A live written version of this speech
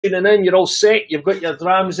tuning in. You're all set. You've got your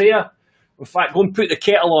drams there. In fact, go and put the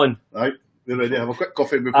kettle on. Right, we're ready. Have a quick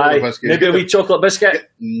coffee before the whiskey. Maybe a wee chocolate biscuit.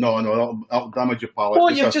 No, that'll damage your palate. Oh,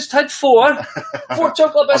 you've just had four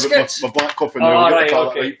chocolate biscuits. My black coffee now. Oh, Right,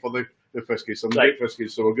 okay. For the whiskey. Some great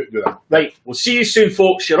whiskies, so we're good to do that. Right, we'll see you soon,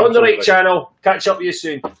 folks. You're on the right channel. Catch up with you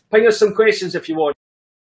soon. Ping us some questions if you want.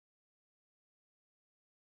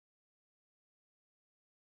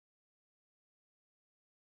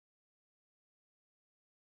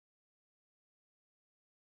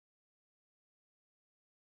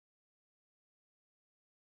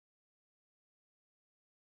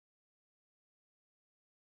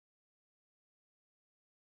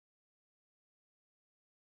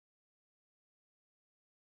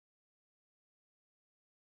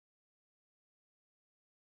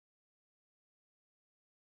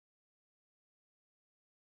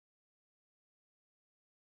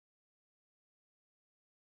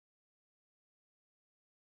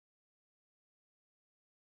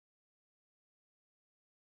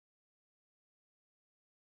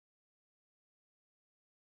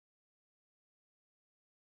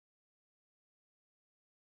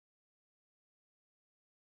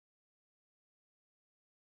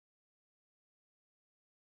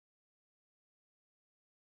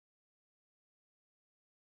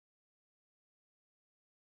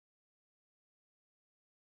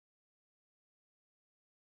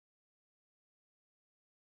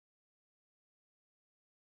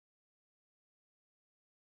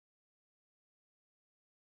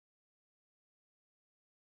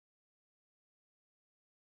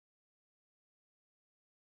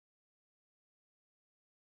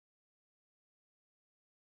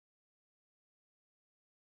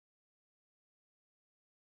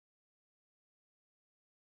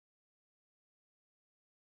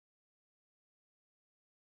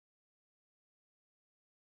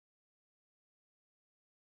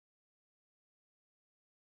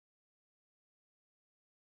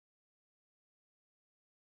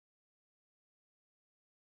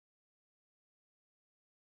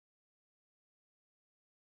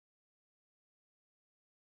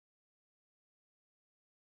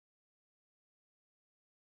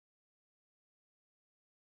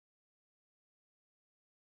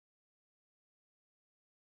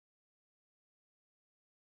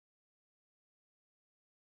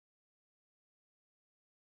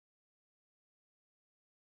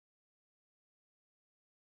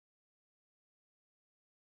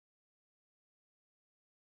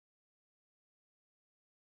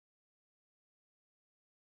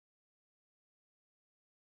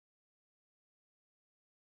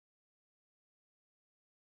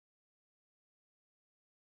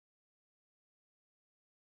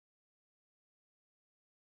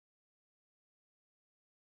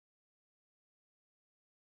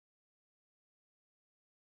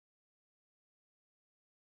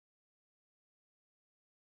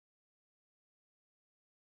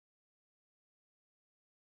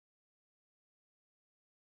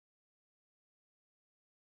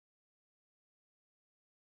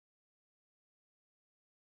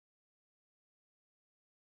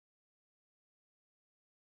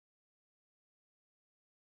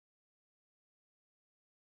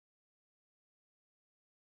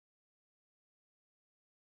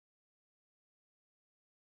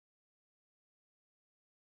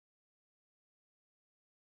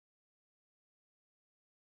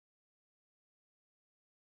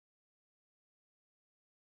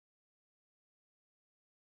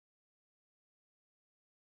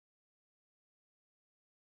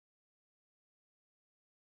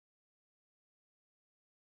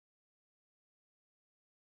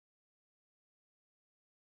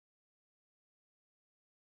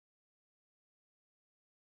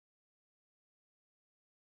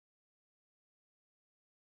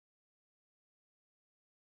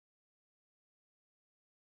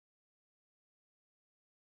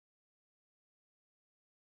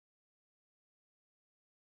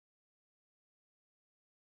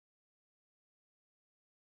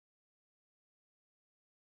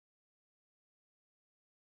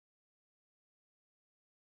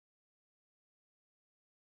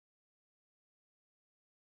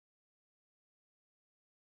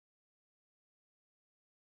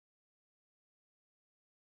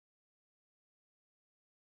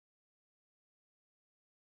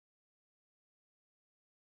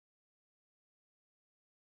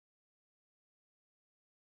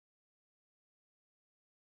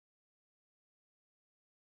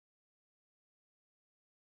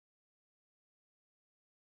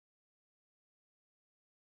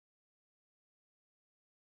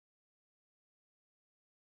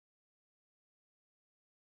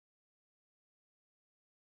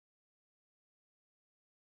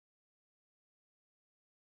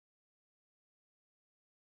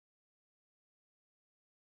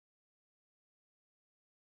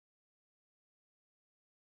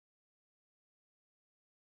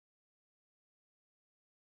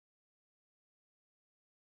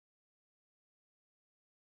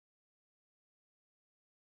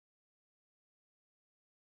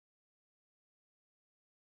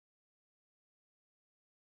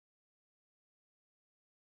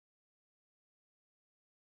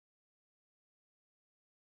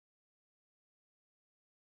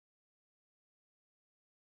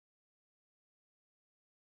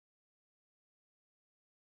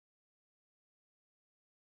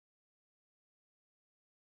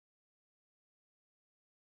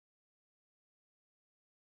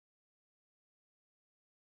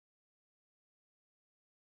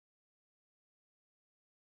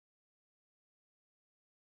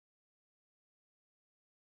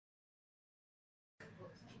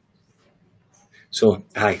 So,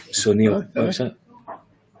 aye. So, Neil, Aye, that's it.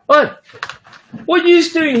 Oh, what are you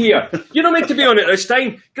doing here? You're not meant to be on it this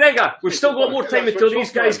time. Gregor, we've still got more time until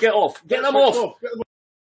these guys get off. Get them off. Get them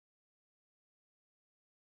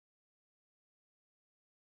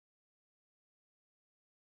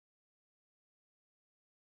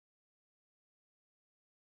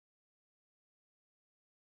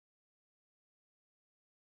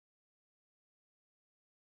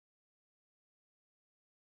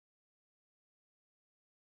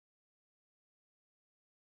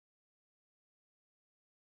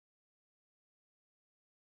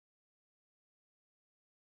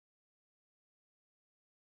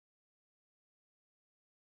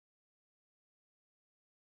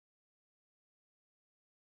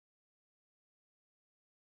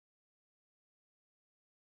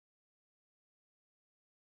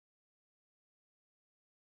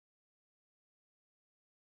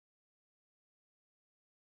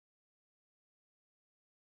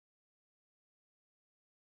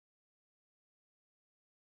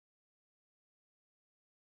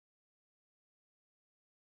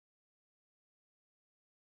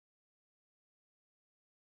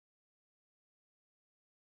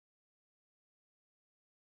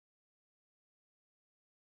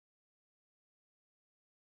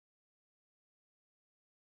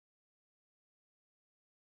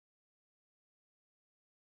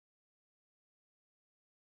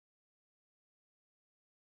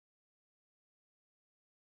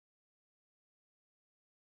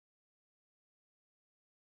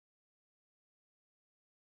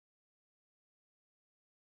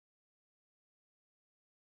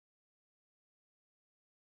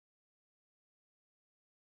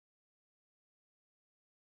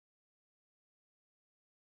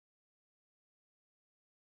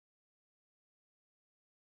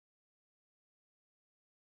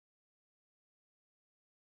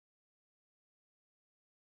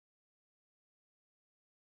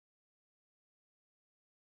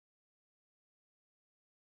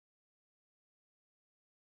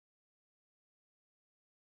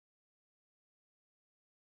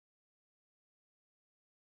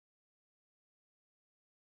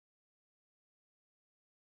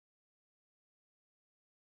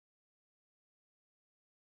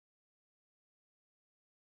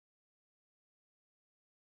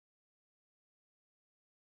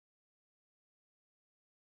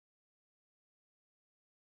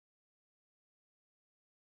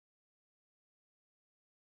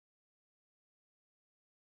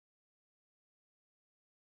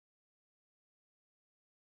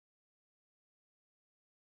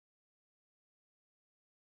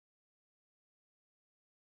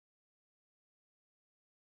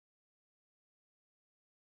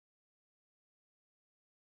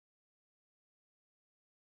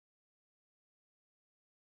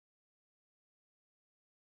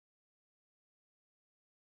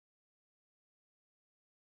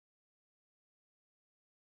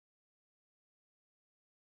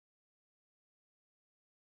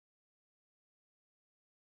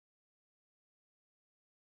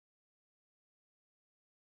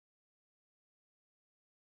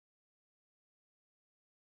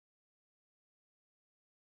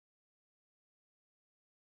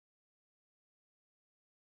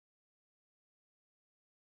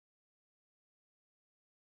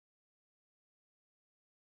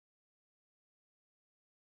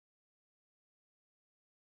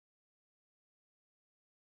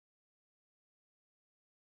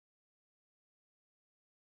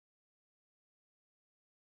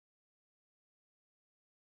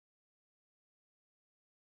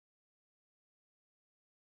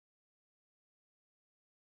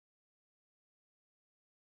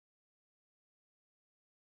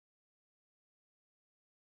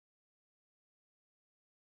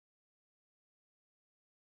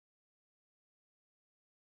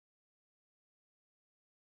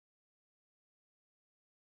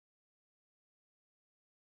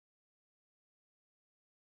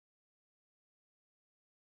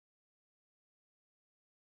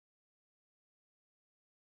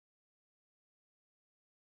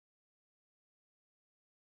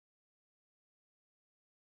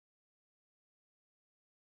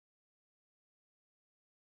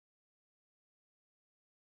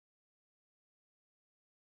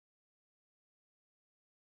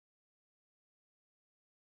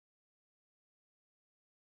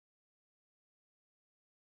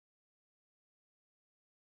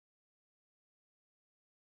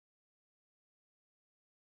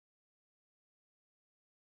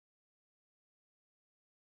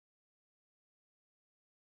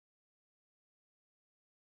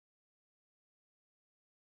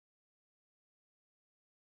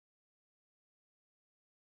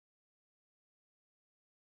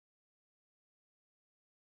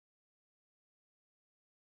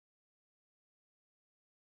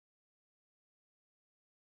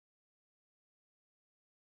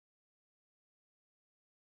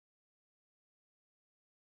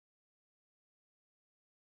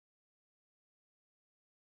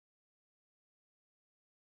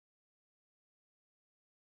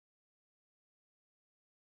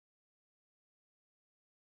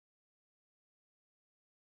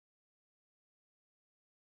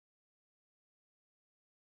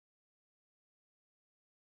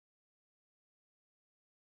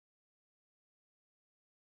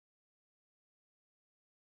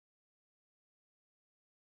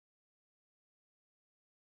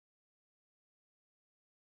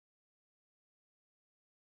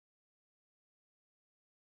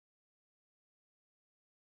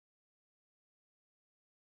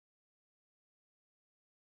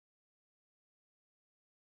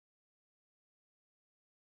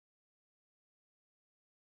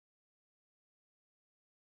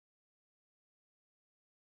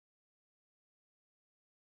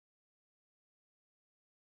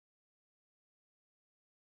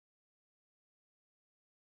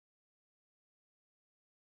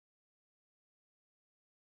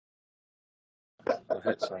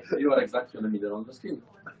You are exactly in the middle of the screen.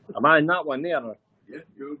 Am I in that one there? Or? Yeah,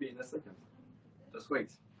 you will be in a second. Just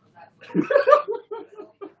wait.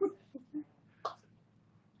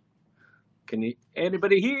 Can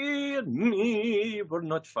anybody hear me? We're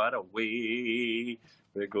not far away.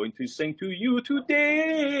 We're going to sing to you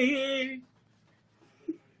today.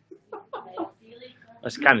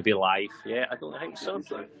 This can't be live. Yeah, I don't think so.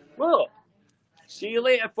 Well, see you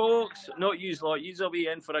later, folks. Not yous lot. Yous will be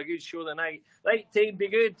in for a good show tonight. Right, team, be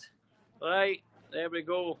good. Right, there we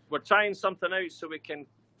go. We're trying something out so we can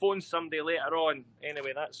phone somebody later on.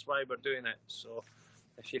 Anyway, that's why we're doing it. So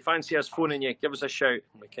if you fancy us phoning you, give us a shout.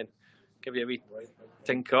 We can give you a wee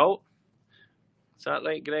tinkle. Is that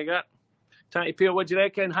right, Gregor? Tatty Peel, what do you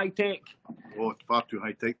reckon? High tech? Oh, it's far too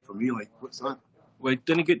high tech for me. Like, what's that? We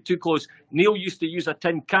didn't get too close. Neil used to use a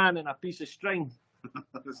tin can and a piece of string.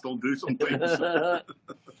 I still do sometimes.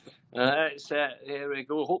 Here we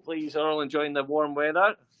go. Hopefully, you are all enjoying the warm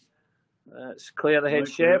weather. It's Claire, the head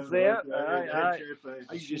chef, there. Aye.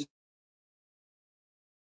 I just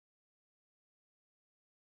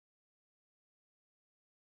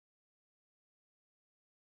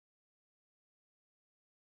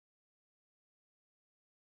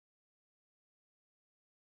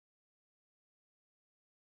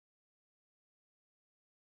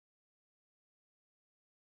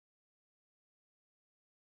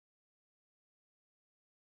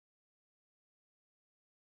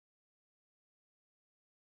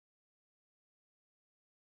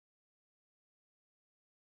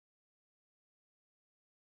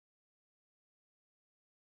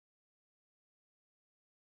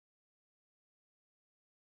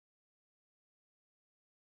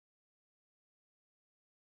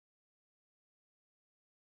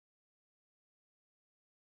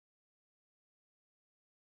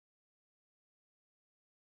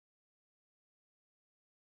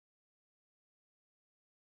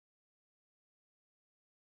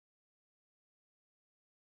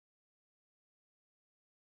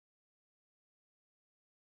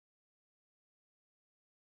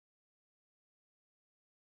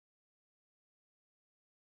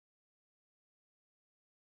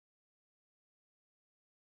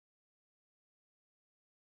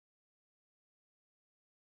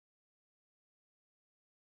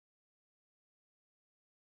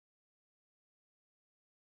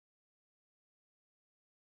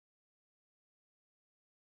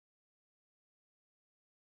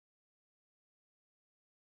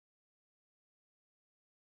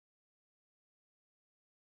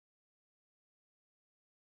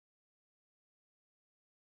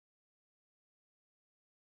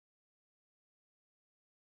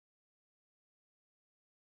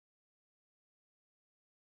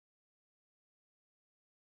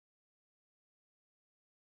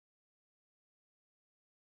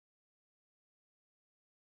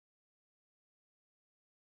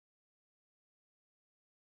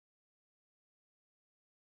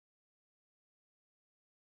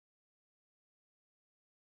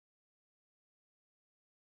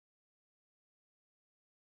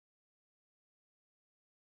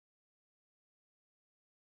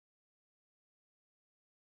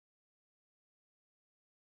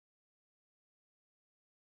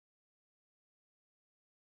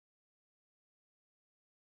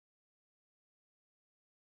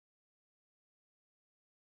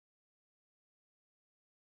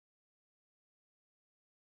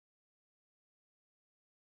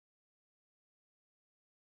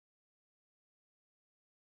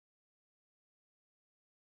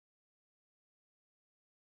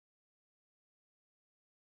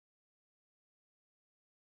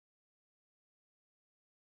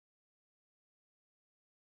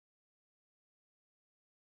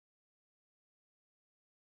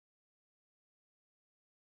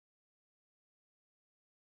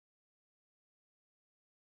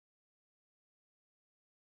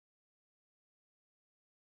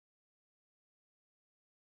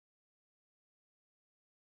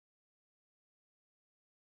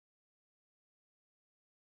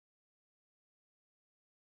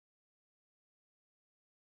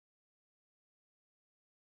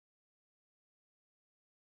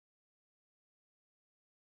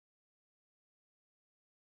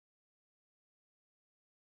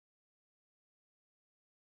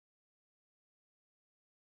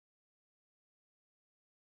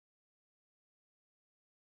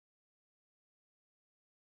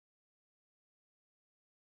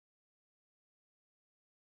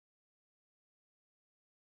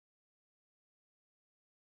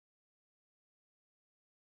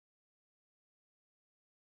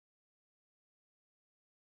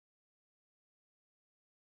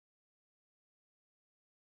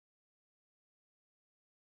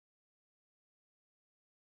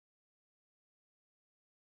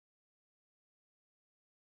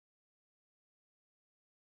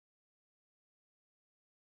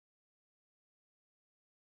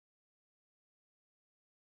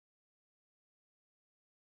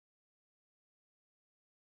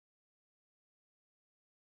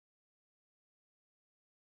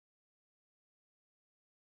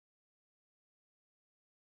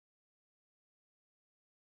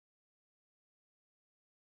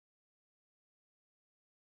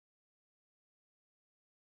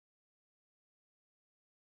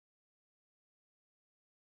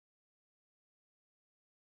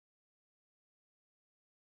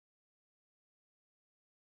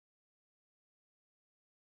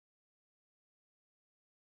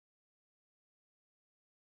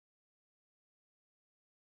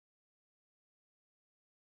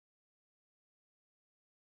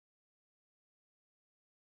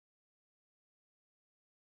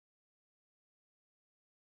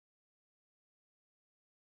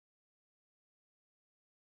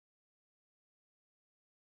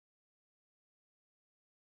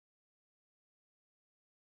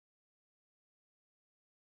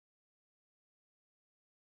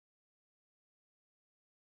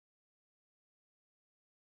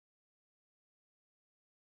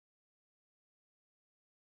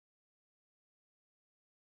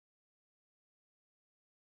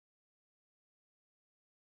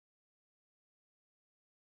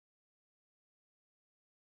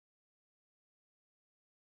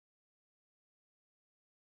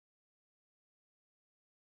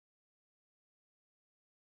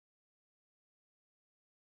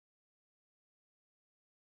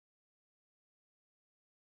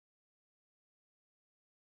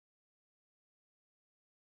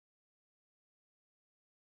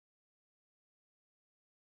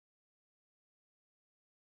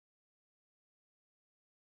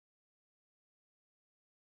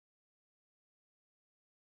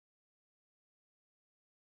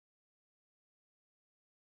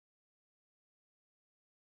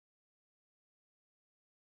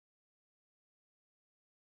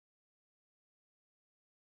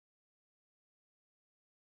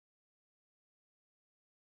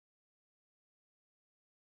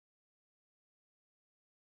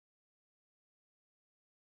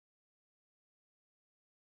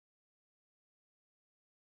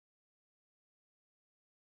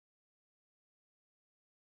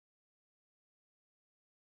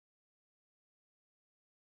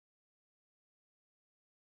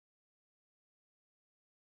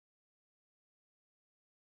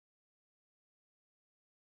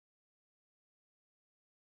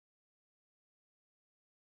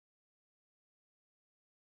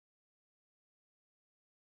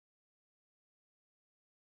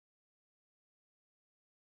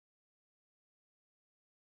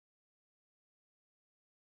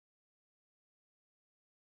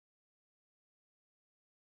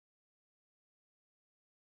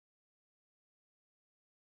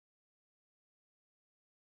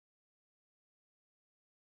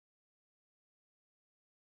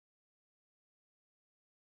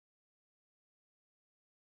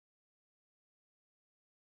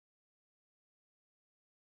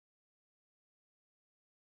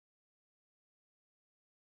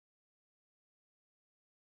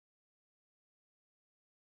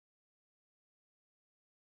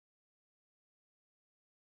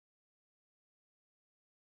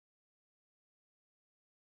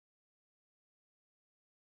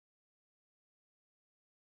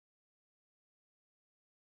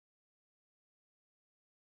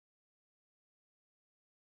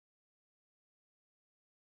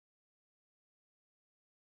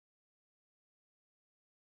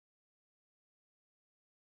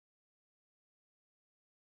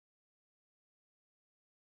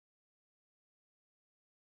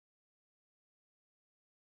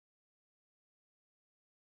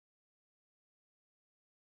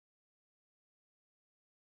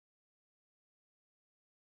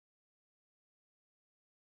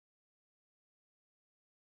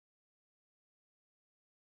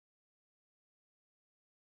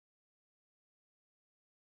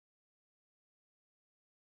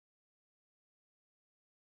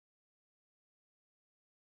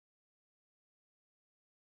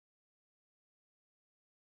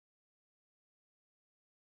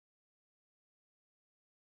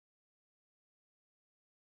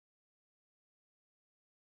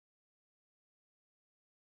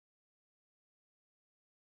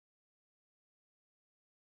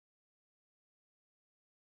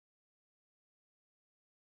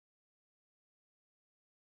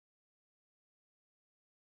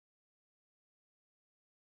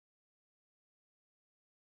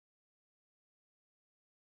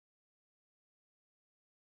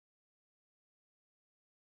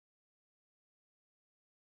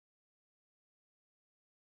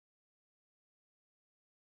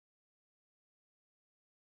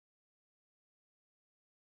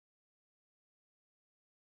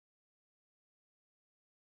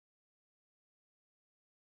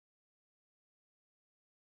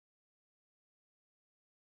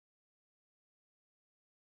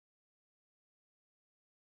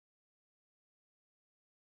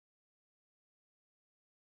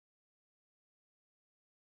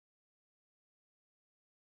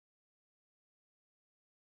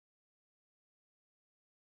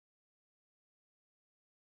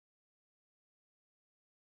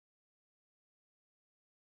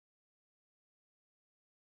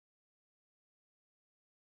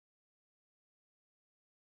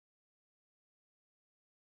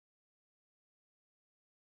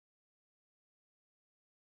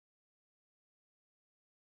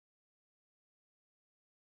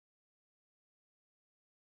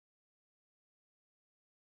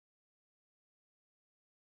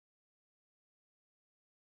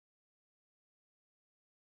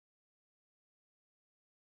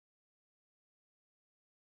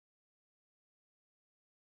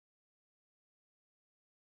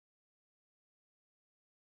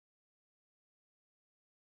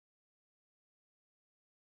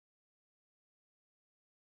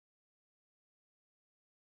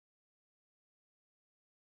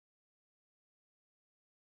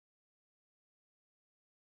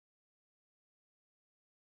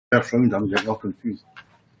First round, I'm getting all confused.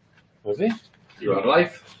 Was he? You are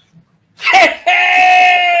live.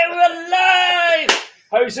 Hey, we're live!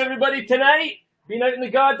 How's everybody tonight? Been out in the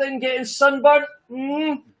garden getting sunburnt?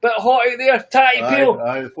 Bit hot out there, tatty peel.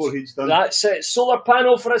 Aye, the forehead's done. That's it. Solar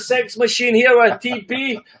panel for a sex machine here with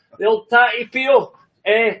TP. The old tatty peel.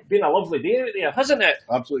 Been a lovely day out there, hasn't it?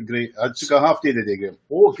 Absolutely great. I took a half day today, Graham.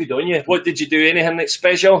 Oh, good on you. What did you do? Anything that's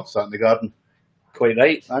special? Sat in the garden. Quite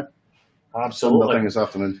right. Aye. Absolutely. Nothing this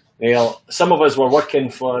afternoon. Well, some of us were working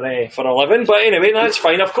for a living, but anyway, that's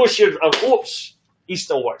fine. Of course, he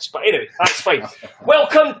still works, but anyway, that's fine.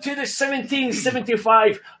 Welcome to the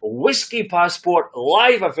 1775 Whisky Passport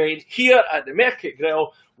live event here at the Market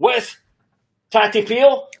Grill with Tatty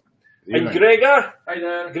Peel and Gregor. Hi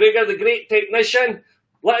there. Gregor, the great technician.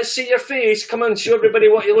 Let us see your face. Come on, show everybody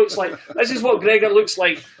what he looks like. This is what Gregor looks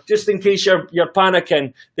like, just in case you're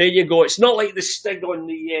panicking. There you go. It's not like the Stig on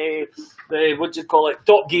the what do you call it,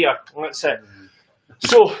 Top Gear. That's it.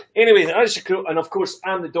 So, anyway, that's cool. And, of course,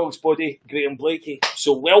 I'm the dog's body, Graham Blakey.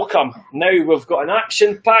 So, welcome. Now, we've got an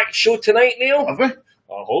action-packed show tonight, Neil. Have we?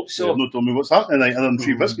 I hope so. You've not told me what's happening tonight other than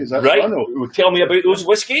 3 whiskies. That's right. what I know. Tell me about those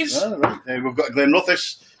whiskies. Right. We've got a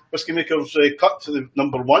Glenrothes Whisky Makers cut to the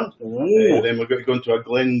number 1. Then we're going to go into a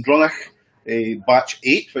Glendronach batch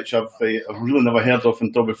 8, which I've really never heard of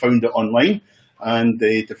until we found it online. And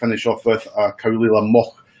to finish off with a Cowlila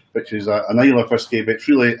Moch, which is an Islay whisky, but it's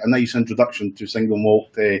really a nice introduction to single malt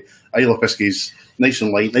Islay whiskies. Nice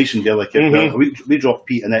and light, nice and delicate. We drop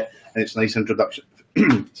peat in it, and it's a nice introduction.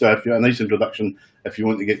 So if you're a nice introduction, if you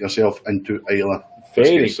want to get yourself into Islay.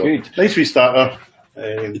 Very so, good. Nice wee starter.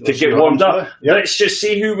 To get warmed up. Yep. Let's just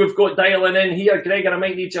see who we've got dialing in here. Gregor, I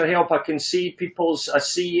might need your help. I can see I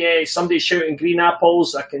see somebody shouting green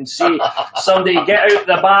apples. I can see somebody get out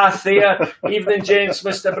the bath there. Evening, gents.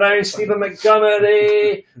 Mr. Brown, Stephen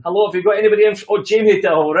Montgomery. Hello, have you got anybody in? Oh, Jamie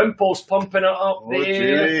Impulse pumping it up there.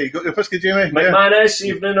 Jamie, you got your whisky, Jamie? McManus,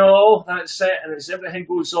 evening all. That's it. And as everything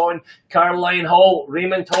goes on, Caroline Hall,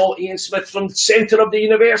 Raymond Hall, Ian Smith from the centre of the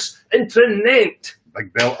universe, Intranent.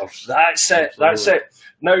 Big belters. That's it. Absolutely. That's it.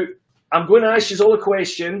 Now, I'm going to ask you all a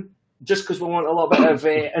question, just because we want a little bit of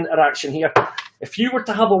interaction here. If you were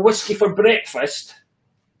to have a whiskey for breakfast,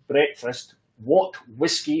 what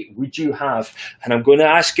whiskey would you have? And I'm going to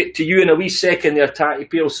ask it to you in a wee second there, Tatty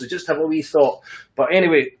Peel, so just have a wee thought. But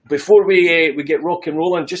anyway, before we get rock and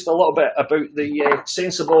rolling, just a little bit about the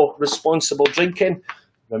sensible, responsible drinking.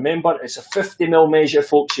 Remember, it's a 50ml measure,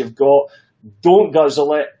 folks, you've got. Don't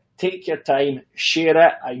guzzle it. Take your time, share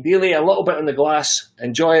it, ideally a little bit in the glass,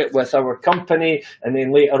 enjoy it with our company, and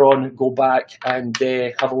then later on go back and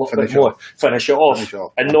have a little bit more. Finish it off,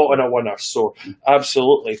 and not on a winner. So,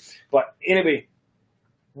 absolutely. But anyway,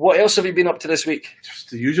 what else have you been up to this week? Just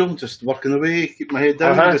the usual, just working away, keep my head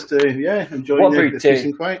down, just enjoying the peace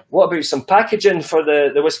and quiet. What about some packaging for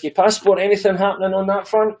the Whisky Passport? Anything happening on that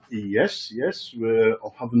front? Yes, we're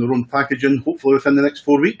having our own packaging, hopefully within the next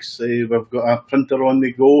 4 weeks. We've got a printer on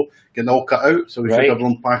the go, getting all cut out, so we should have our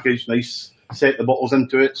own package, nice, set the bottles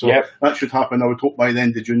into it, so that should happen, I would hope, by the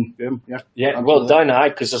end of June. Well done,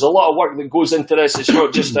 because there's a lot of work that goes into this. It's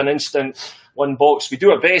not just an instant one box. We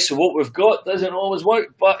do our best with what we've got. Doesn't always work,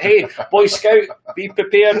 but hey, Boy Scout, be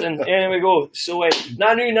prepared, and there we go. So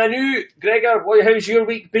Nanu, Gregor, how's your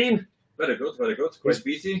week been? Very good. Quite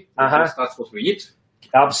busy. That's what we need.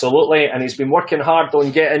 Absolutely, and he's been working hard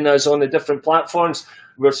on getting us on the different platforms.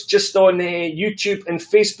 We're just on YouTube and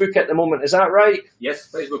Facebook at the moment, is that right?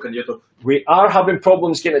 Yes, Facebook and YouTube. We are having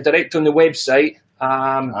problems getting it direct on the website.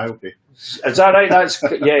 Okay. Is that right? That's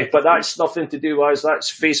but that's nothing to do with us.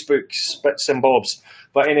 That's Facebook's bits and bobs.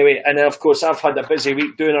 But anyway, and of course, I've had a busy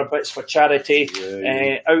week doing our bits for charity,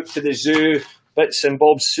 out to the zoo, bits and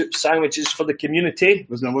bobs, soup sandwiches for the community.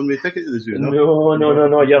 Wasn't a one-way ticket to the zoo, no?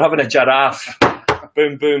 No. You're having a giraffe.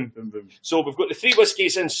 Boom, boom. So we've got the 3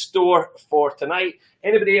 whiskies in store for tonight.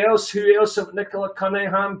 Anybody else? Who else? Nicola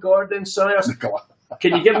Cunningham, Gordon Sayers. Nicola.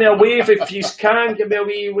 Can you give me a wave if you can? Give me a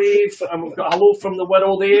wee wave. And we've got hello from the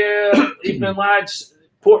Wirral there. Evening, lads.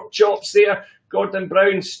 Pork chops there. Gordon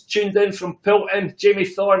Brown's tuned in from Pilton. Jamie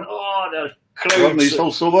Thorne. Oh, the crowds. Gordon, he's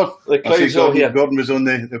still sober. The crowds all here. Gordon was on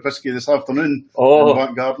the whisky this afternoon in the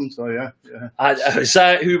back garden, so yeah. Is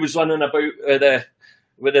that who was running about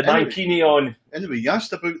with the mankini on? Anyway, you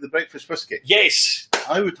asked about the breakfast whisky. Yes.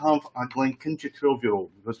 I would have a Glenkinchie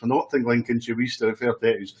 12-year-old, because we're not in Glenkinchie, we used to refer to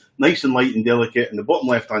it as nice and light and delicate in the bottom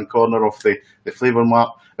left-hand corner of the flavour map,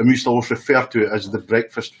 and we used to always refer to it as the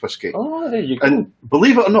breakfast whisky. Oh, there you go. And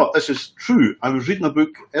believe it or not, this is true. I was reading a book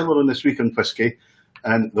earlier on this week on whisky,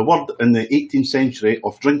 and the word in the 18th century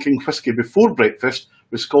of drinking whisky before breakfast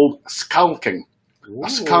was called scalking. A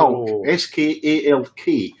scalk,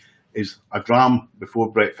 SKALK, is a dram before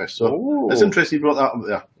breakfast. So it's interesting you brought that up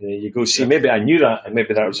there. There you go. See, maybe I knew that, and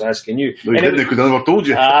maybe that was asking you. No, you didn't, because I never told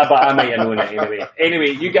you. But I might have known it anyway.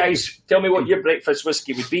 Anyway, you guys, tell me what your breakfast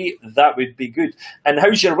whiskey would be. That would be good. And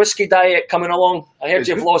how's your whiskey diet coming along? I heard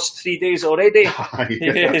you've lost 3 days already.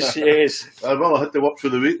 Yes. Well, I had to work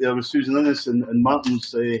through the week there with Susan Innes and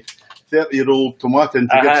Martin's 30-year-old tomatin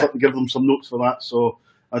to give them some notes for that. So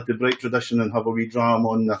I had to break tradition and have a wee dram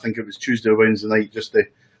on, I think it was Tuesday or Wednesday night, just to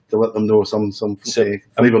let them know some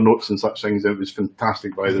flavour notes and such things. It was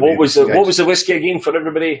fantastic, by the way. What was the whiskey again for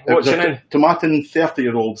everybody watching in? Tomatin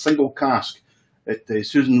 30-year-old, single cask.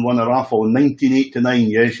 Susan won a raffle in 1989.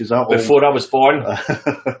 Yeah, she's that old. Before I was born.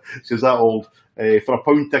 She's that old. For a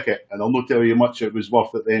 £1 ticket. And I'll not tell you how much it was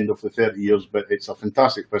worth at the end of the 30 years, but it's a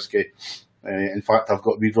fantastic whiskey. In fact, I've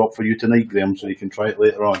got a wee drop for you tonight, Graham, so you can try it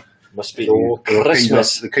later on. Must be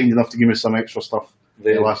Christmas. They're kind enough to give me some extra stuff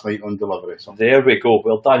last night on delivery. So. There we go.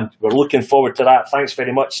 Well done. We're looking forward to that. Thanks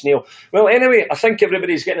very much, Neil. Well, anyway, I think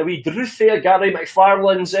everybody's getting a wee druth there. Gary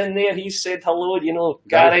McFarlane's in there. He said hello. You know,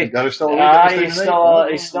 Gary. Gary's still awake.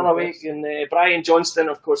 He's still awake. And Brian Johnston,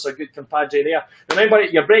 of course, a good compadre there. Remember,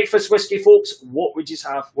 your breakfast whiskey, folks, what would you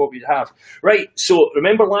have? What would you have? Right, so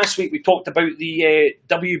remember last week we talked about the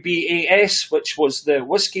WBAS, which was the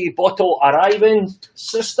whiskey bottle arriving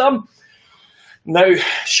system. Now,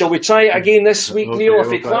 shall we try it again this week, Neil? If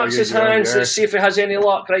he claps his hands, let's see if he has any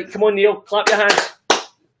luck. Right, come on, Neil, clap your hands.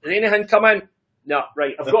 Did anything come in? No,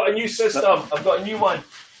 right, I've got a new system. I've got a new one.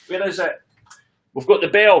 Where is it? We've got the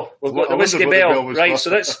bell. We've got the whiskey bell. Right, so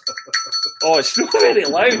that's... Oh, it's not very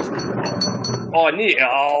loud. Oh,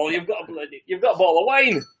 Neil, you've got a bottle of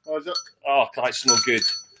wine. Oh, is it? Oh, that's no good.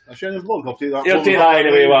 I'll show you the vlog. I'll take that. You'll take that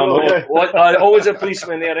anyway. Well, always a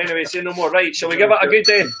policeman there anyway. Say no more. Right, shall we give it a good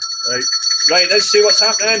day? Right, let's see what's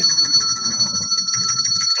happening.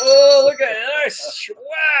 Oh, look at this.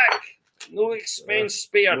 Whack! No expense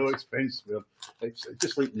spared. No expense spared. It's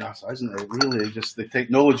just like NASA, isn't it? Really, just the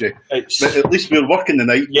technology. But at least we're working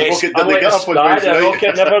tonight. Yes, the rocket didn't get up on Wednesday night. The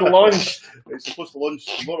rocket never launched. It's supposed to launch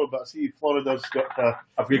tomorrow, but I see Florida's got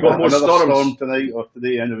have we got more storm tonight or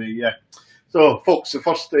today anyway, yeah. So, folks, the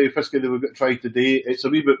first whiskey that we've got to try today, it's a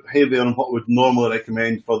wee bit heavier than what I would normally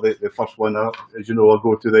recommend for the first one. As you know, I'll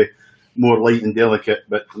go to the more light and delicate,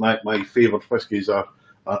 but my favourite whiskies are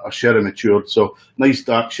sherry matured. So, nice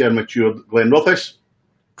dark sherry matured Glenrothes.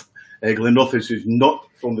 Glenrothes is not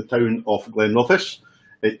from the town of Glenrothes.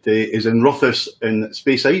 It is in Rothes in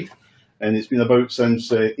Speyside, and it's been about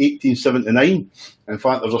since 1879. In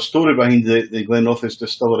fact, there's a story behind the Glenrothes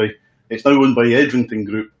distillery. It's now owned by Edrington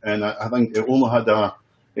Group, and I think it only had I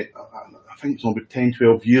think it's only about 10,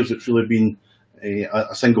 12 years it's really been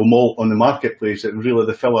a single malt on the marketplace. It was really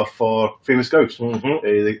the filler for Famous Grouse,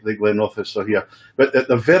 the Glenrothes. So here. But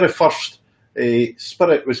the very first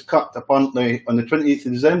spirit was cut apparently on the 28th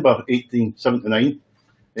of December 1879,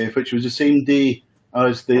 which was the same day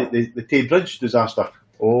as the Tay Bridge disaster.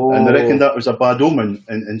 Oh. And they reckon that was a bad omen.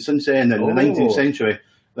 And since then, in the 19th century,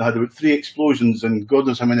 they had about 3 explosions and God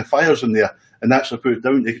knows how many fires in there, and actually put it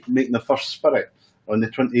down to making the first spirit on the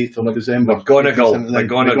 28th of December.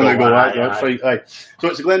 McGonagall. That's right. Aye. So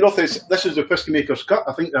it's the Glenrothes. This is the Whisky Maker's Cut.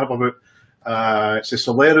 I think they have about, it's a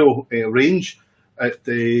Solero range.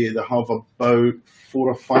 They have about 4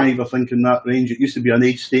 or 5, I think, in that range. It used to be an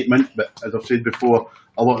age statement, but as I've said before,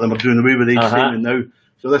 a lot of them are doing away with age statement now.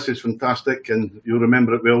 So this is fantastic, and you'll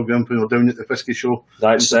remember it well, Graham, when we were down at the Whisky Show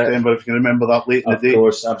in September, if you can remember that late in the day. Of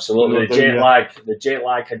course, absolutely. The jet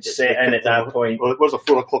lag had set in at that point. Well, it was a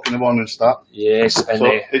 4 o'clock in the morning start. Yes. And so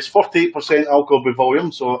it's 48% alcohol by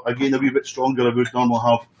volume, so again, a wee bit stronger than I would normally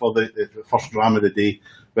have for the first dram of the day.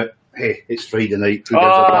 But hey, it's Friday night.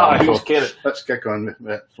 Let's kick on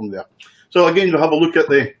from there. So again, we'll have a look at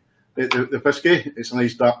the whiskey. It's a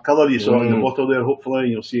nice dark colour. You saw it in the bottle there, hopefully.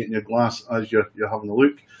 You'll see it in your glass as you're having a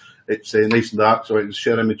look. It's nice and dark, so it's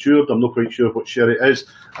sherry matured. I'm not quite sure what sherry it is.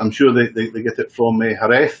 I'm sure they get it from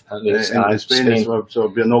Jerez in Spain. So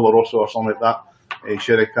it'll be an Oloroso or something like that,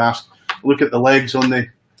 sherry cask. Look at the legs on the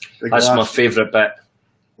glass. That's my favourite bit.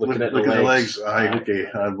 Look at the legs. Aye, okay,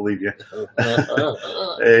 I believe you.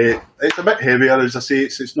 It's a bit heavier, as I say.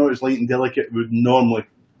 It's not as light and delicate as we would normally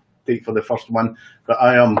take for the first one, but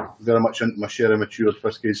I am very much into my sherry matured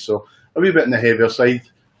whiskies, so a wee bit on the heavier side.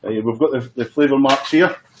 We've got the flavour marks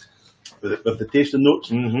here with the tasting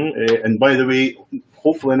notes, and by the way,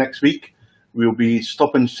 hopefully next week we'll be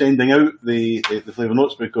stopping sending out the flavour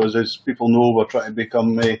notes, because as people know, we're trying to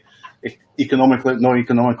become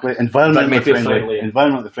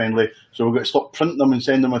environmentally friendly, so we're going to stop printing them and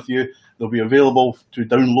send them with you. They'll be available to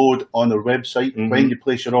download on our website when you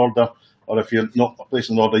place your order or if you're not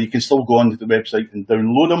placing an order, you can still go onto the website and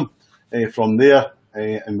download them from there,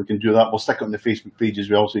 and we can do that. We'll stick it on the Facebook page as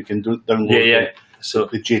well, so you can download So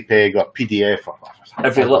the JPEG or PDF. Or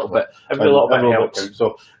every little bit helps.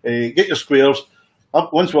 So get your squares.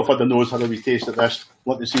 Once we've had a nose, had a wee taste of this,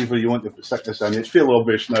 want to see where you want to stick this in. It's fairly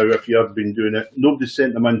obvious now if you have been doing it. Nobody's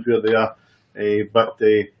sent them in where they are, but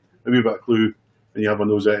a wee bit of clue when you have a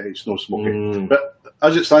nose at it, it's no smoky. But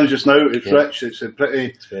as it stands just now, it's rich. It's It's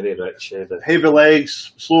very rich. heavy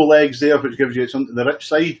legs, slow legs there, which gives you it's onto the rich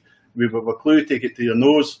side. We have a clue, take it to your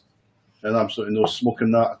nose, and absolutely no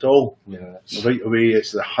smoking that at all. Yeah, Right away,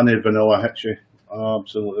 it's the honey vanilla hits you.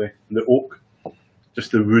 Absolutely. The oak,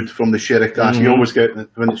 just the wood from the sherry cask. You always get,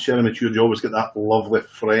 when it's sherry matured, you always get that lovely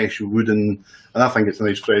fresh wooden, and I think it's a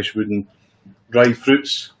nice fresh wooden, dried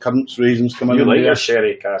fruits, currants, raisins come in. You like there. your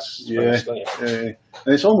sherry casks, Yeah. don't you?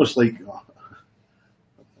 And it's almost like, I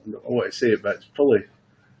don't know what to say, but it's probably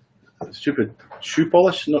stupid shoe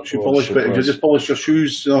polish, not shoe polish, but if you just polish your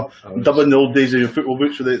shoes, you know, dubbing the old days of your football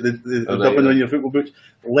boots with the dubbing on your football boots,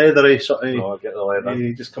 leathery sort of, Get the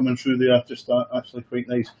leather. just coming through there, just actually quite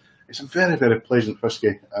nice. It's a very, very pleasant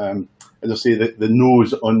whisky. As I say, the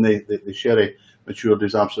nose on the sherry matured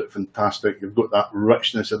is absolutely fantastic. You've got that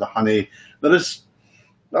richness of the honey. There is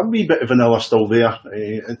a wee bit of vanilla still there.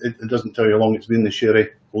 It doesn't tell you how long it's been in the sherry.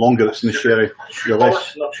 The longer it's in the sherry, the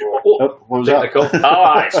less. What was Technical.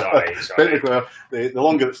 that? Sorry. Technically, the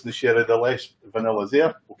longer it's in the sherry, the less vanilla is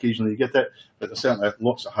there. Occasionally you get it, but there's certainly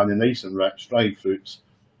lots of honey, nice and rich, dried fruits.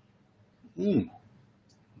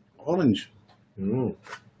 Orange.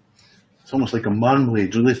 It's almost like a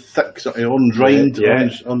marmalade, really thick, sort of orange rind,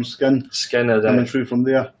 orange skin. Skin of Coming the through from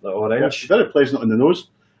there. orange. Very pleasant on the nose.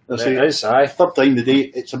 I say, It is, aye. third time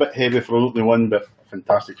today, it's a bit heavy for an opening one, but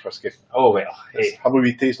fantastic whisky. Oh well, hey. Have a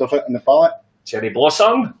wee taste of it in the palate. Cherry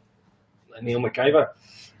Blossom. Neil McIver.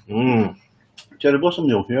 Cherry Blossom,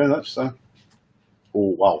 Neil. Yeah, that's. Oh,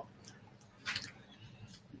 wow.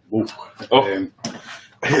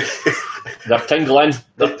 They're tingling.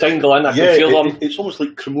 I can feel them. It's almost like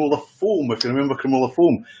cremola foam, if you remember cremola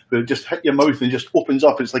foam, where it just hit your mouth and just opens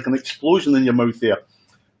up. It's like an explosion in your mouth there.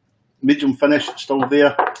 Medium finish, still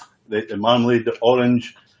there. The marmalade, the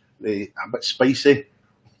orange, a bit spicy.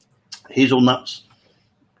 Hazelnuts.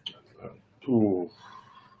 Oh.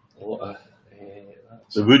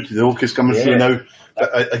 The wood, the oak is coming through now.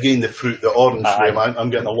 But again, the fruit, the orange. I'm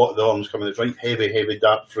getting a lot of the orange coming. It's right heavy,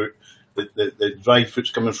 dark fruit. The dried fruit's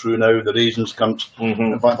coming through now. The raisins come.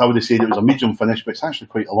 In fact, I would have said it was a medium finish, but it's actually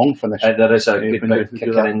quite a long finish. There is a good bit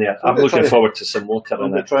kicking in there. I'm looking forward to some water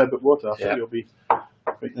in it. Try a bit of water. I think it'll be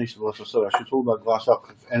quite nice with water. Sorry, I should hold that glass up.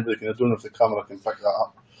 If anybody can, I don't know if the camera can pick that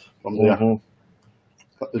up from there.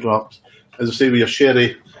 Cut the drops. As I say, with your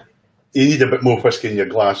sherry, you need a bit more whisky in your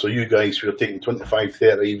glass. So you guys who are taking 25,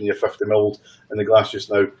 30, even your 50 ml in the glass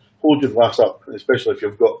just now, hold your glass up, especially if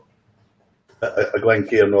you've got a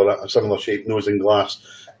Glencairn or a similar shaped nose and glass.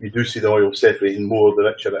 You do see the oil separating more. The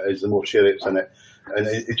richer it is, the more sherry it's in it, and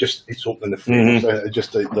it's opening the flavours.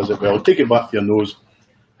 It does it well. Take it back to your nose,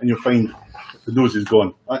 and you'll find the nose is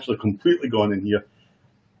gone, actually completely gone in here.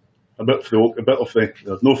 A bit of the oak,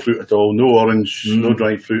 there's no fruit at all, no orange, no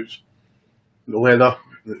dried fruits. The leather,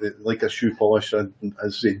 like a shoe polish, as I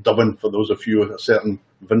say, dubbing for those of you a certain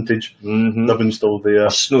vintage. Dubbing still there.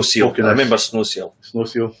 Snow seal. I remember snow seal. Snow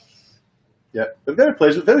seal. Yeah, but very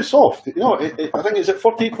pleasant, very soft. You know, I think it's at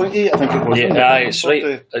 48.8. I think it was. Yeah, it's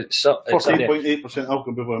right. It's 48.8%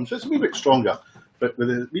 alcohol by volume, so it's a wee bit stronger. But with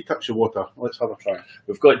a wee touch of water, let's have a try.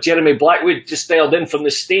 We've got Jeremy Blackwood just dialed in from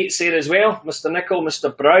the States here as well. Mr. Nicol,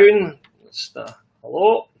 Mr. Brown.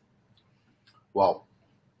 Hello. Wow.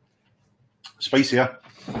 Spicier.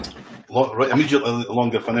 Immediately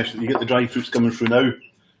longer finish. You get the dry fruits coming through now.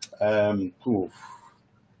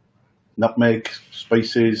 Nutmeg,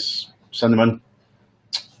 spices, cinnamon.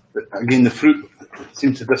 But again, the fruit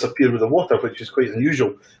seems to disappear with the water, which is quite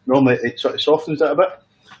unusual. Normally it sort of softens it a bit.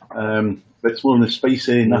 But it's more in the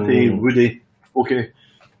spicy, nutty, woody,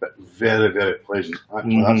 but very, very pleasant.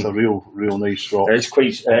 Actually, that's a real nice drop. It's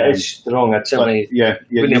quite strong. I tell you,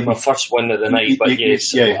 wouldn't have my first one of the night, but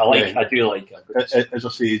yes, I do like it. As I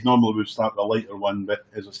say, normally we'd start with a lighter one, but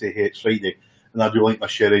as I say, hey, it's Friday, and I do like my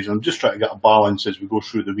sherries, and I'm just trying to get a balance as we go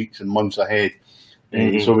through the weeks and months ahead,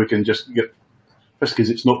 so we can just get whiskies.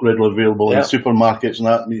 It's not readily available in supermarkets and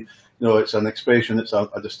that. You know, it's an expression. It's a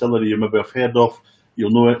distillery you maybe have heard of.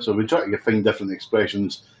 You'll know it. So we try to find different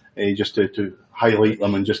expressions just to highlight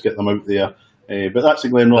them and just get them out there. But that's the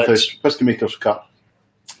Glenrothes Whisky Makers Cup.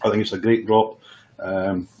 I think it's a great drop.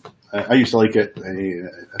 I used to like it.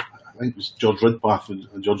 I think it was George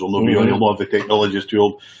Ridpath. George will know me. You'll know of the technologist too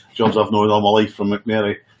old. George I've known all my life from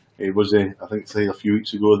McMurray. was, I think, a few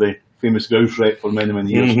weeks ago, the famous grouse rep for many,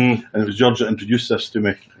 many years. And it was George that introduced this to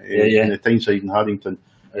me in the Tyneside in Haddington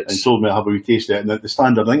and told me to have a wee taste of it. And the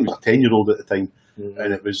standard, I think it was a 10-year-old at the time,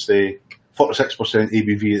 and it was 46%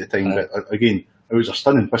 ABV at the time. But again, it was a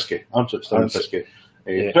stunning whisky, absolute stunning whisky.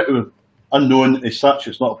 Pretty unknown as such.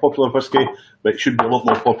 It's not a popular whisky, but it should be a lot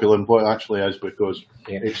more popular than what it actually is, because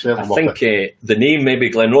it's certainly worth it. The name maybe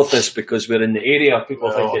Glenrothes, because we're in the area, people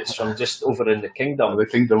think it's from just over in the kingdom. The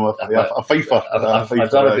kingdom of a fifer.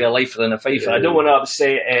 I'd rather be a lifer than a fifer. I don't want to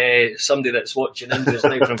upset somebody that's watching India's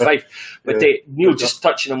Life from Fife. But Neil, just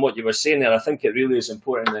touching on what you were saying there, I think it really is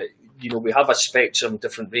important that we have a spectrum,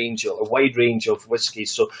 different range, a wide range of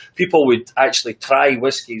whiskies. So people would actually try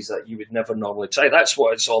whiskies that you would never normally try. That's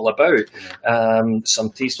what it's all about. Some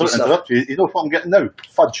tasty stuff. You know what I'm getting now?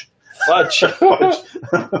 Fudge. Fudge.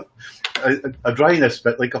 a dryness,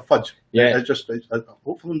 but like a fudge. Yeah.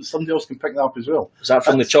 Hopefully somebody else can pick that up as well. Was that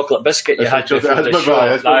from the chocolate biscuit you had before the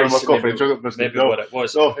show? Chocolate biscuit. Maybe what it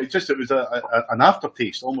was. No, it was an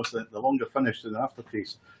aftertaste, almost the longer finish than an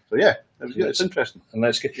aftertaste. So yeah, it was good. It's interesting. And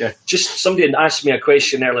that's good. Yeah. Just somebody had asked me a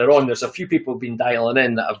question earlier on. There's a few people who've been dialing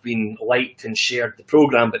in that have been liked and shared the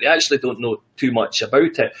programme, but they actually don't know too much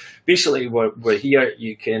about it. Basically, we're here.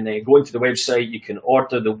 You can go into the website, you can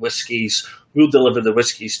order the whiskies. We'll deliver the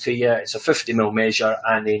whiskies to you. It's a 50ml measure,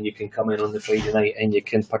 and then you can come in on the Friday night and you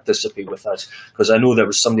can participate with us. Because I know there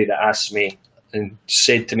was somebody that asked me and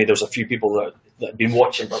said to me there's a few people that had been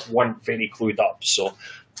watching but weren't very clued up. So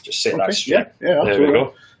just say that straight. Yeah, absolutely. There we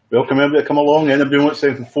go. Welcome everybody to come along. Anybody wants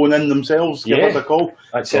to phone in themselves, give us a call.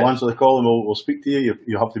 We'll answer the call and we'll speak to you.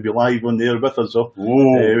 You have to be live on the air with us, so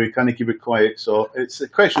we can't keep it quiet. So the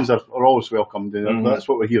questions are always welcomed. That's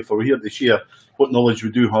what we're here for. We're here to share what knowledge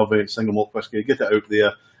we do have of single malt whisky, get it out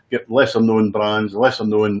there, get lesser known brands, lesser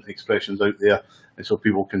known expressions out there, and so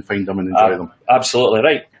people can find them and enjoy them. Absolutely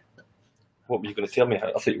right. What were you going to tell me?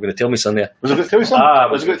 I thought you were going to tell me something. Was I going to tell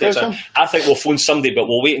you something? I think we'll phone somebody, but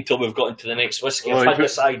we'll wait until we've got into the next whiskey. I've had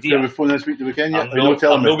this idea. We'll phone this week to weekend yet? I'm not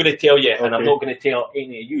going to tell you, and I'm not going to tell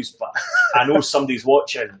any of you, but I know somebody's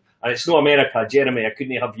watching. And it's no America, Jeremy. I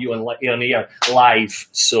couldn't have you on air live.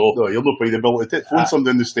 So no, you'll not by the ability to phone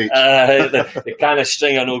somebody in the States. The kind of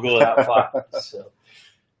string I no go that far. So.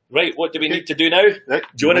 Right, what do we need to do now? Right.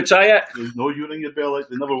 Do you want to try it? No, you ring your bell. It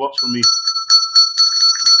never works for me.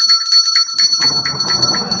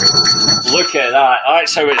 Look at that.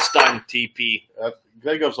 That's how it's done, TP.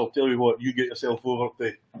 Gregors, I'll tell you what, you get yourself over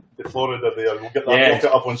to Florida there. We'll get that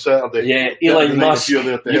rocket up on Saturday. Yeah, Elon Musk,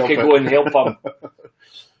 you can go and help him.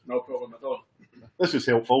 No problem at all. This is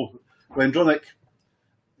helpful. Glendronach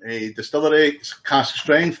distillery, cask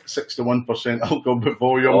strength, 61% alcohol by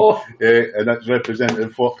volume, and that's representative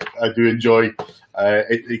of what I do enjoy.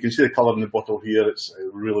 You can see the colour in the bottle here. It's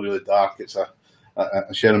really, really dark. It's a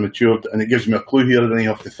sherry matured, and it gives me a clue here, and then you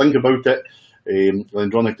have to think about it.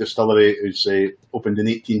 Glendronach Distillery is opened in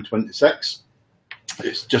 1826.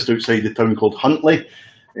 It's just outside the town called Huntly,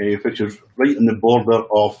 which is right on the border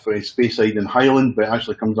of Speyside and Highland, but it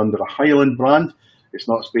actually comes under a Highland brand. It's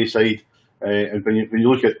not Speyside. And when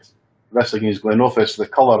you look at this against Glenrothes, the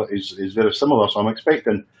colour is very similar, so I'm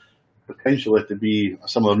expecting potentially to be a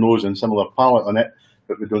similar nose and similar palate on it,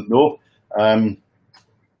 but we don't know.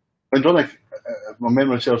 Glendronach, if my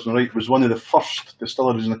memory serves me right, was one of the first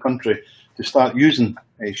distilleries in the country to start using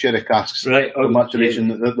sherry casks for maturation.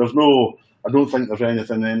 There's no, I don't think there's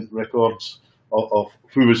anything in records of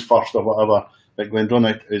who was first or whatever. But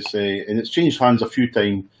Glendronach is, and it's changed hands a few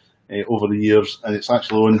times over the years, and it's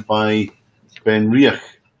actually owned by Ben Riach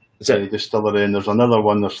distillery, and there's another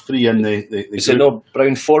one. There's three in the Is it not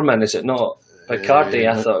Brown Foreman? Is it not Bacardi?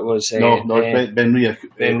 I thought it was. No, it's Ben Riach.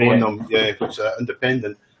 Yeah, it's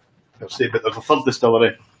independent. I'll say, but there's a third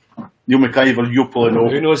distillery. Neil McIver, you'll probably know.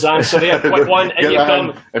 Who knows the answer there? Quick one, in you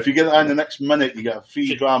come. If you get it in the next minute, you get a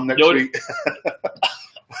free dram next week.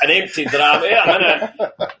 An empty dram, a minute.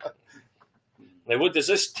 Now, what does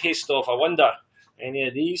this taste of? I wonder. Any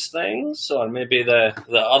of these things, or maybe the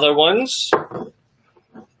other ones? Right,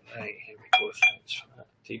 here we go. Thanks for that,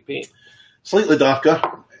 TP. Slightly darker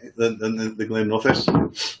than the Glenrothes.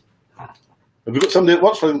 Have we got somebody that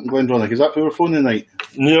works for Glendronach? Is that who we're phoning tonight?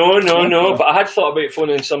 No. But I had thought about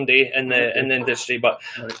phoning somebody in the industry, but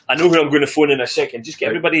I know who I'm going to phone in a second. Just get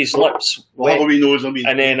everybody's lips wet,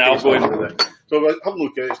 and then I'll go in. So have a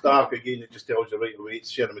look at it. It's dark again. It just tells you right away it's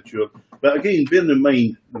sherry mature. But again, bearing in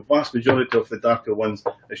mind the vast majority of the darker ones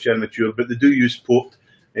are sherry mature, but they do use port.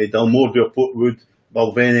 Dalmorville Portwood,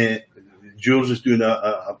 Balvenie, Jures is doing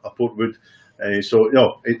a Portwood. So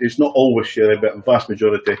it's not always sherry, but the vast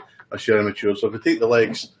majority are sherry mature. So if we take the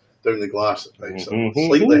legs down the glass, it's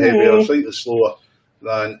slightly heavier, slightly slower,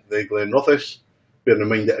 than the Glenrothes. Bearing in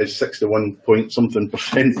mind it is 61 point something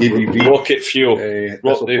percent ABV. Rocket fuel.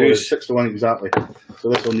 Rock the hose. 61 exactly. So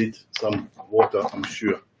this will need some water, I'm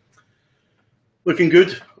sure. Looking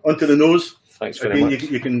good. Onto the nose. Thanks very much.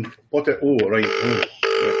 You can pot it. Oh, right.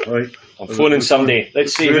 Oh, right. I'm phoning somebody.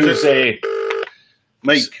 Let's see who's...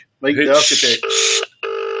 Mike the architect.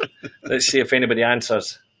 Let's see if anybody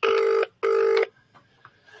answers.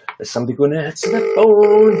 Is somebody going to answer the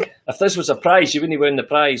phone? If this was a prize, you wouldn't win the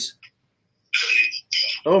prize.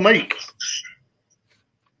 Oh, Mike.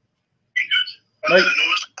 Mike.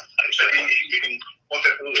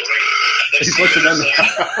 He's listening.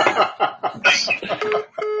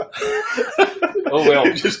 Oh well.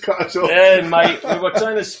 You just cut us off. Yeah, Mike. We were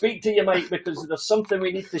trying to speak to you, Mike, because there's something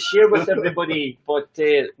we need to share with everybody, but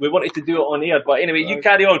we wanted to do it on air. But anyway, you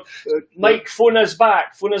carry on. Mike, phone us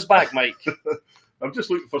back. Phone us back, Mike. I'm just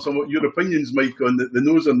looking for some of your opinions, Mike, on the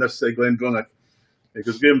nose on this Glendronach.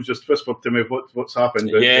 Because Graham's just whispered to me what's happened.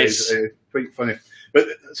 But yes. Quite funny. But,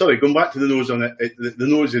 sorry, going back to the nose on it, the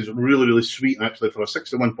nose is really, really sweet, actually, for a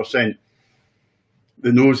 61%.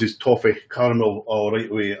 The nose is toffee, caramel, all right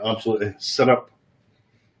away, absolutely. Syrup.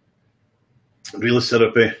 Really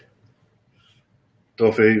syrupy.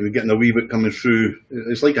 Toffee, we're getting a wee bit coming through.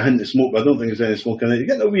 It's like a hint of smoke, but I don't think there's any smoke in it. You're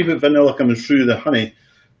getting a wee bit of vanilla coming through the honey,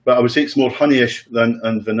 but I would say it's more honeyish than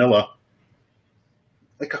vanilla.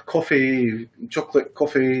 Like a coffee, chocolate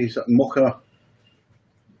coffee, mocha.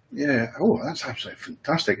 Yeah, oh, that's absolutely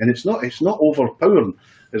fantastic. And it's not overpowering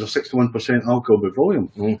as a 61% alcohol by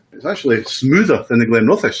volume. It's actually smoother than the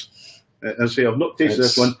Glenrothes. I say, I've not tasted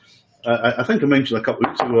this one. I think I mentioned a couple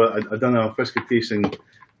of weeks ago, I'd done a whisky tasting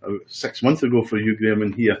 6 months ago for you, Graham,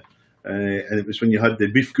 in here. And it was when you had the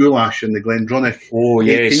beef goulash and the Glendronach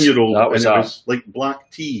 18-year-old. And it was like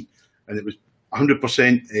black tea. And it was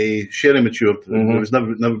 100% sherry matured. There was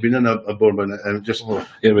never been in a bourbon. And just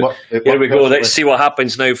here we go. Let's see what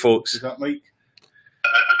happens now, folks. Is that Mike?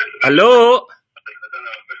 Hello?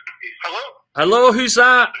 Hello? Hello, who's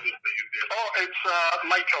that? Oh, it's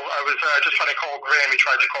Michael. I was just trying to call Graham. He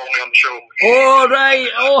tried to call me on the show. Oh, right.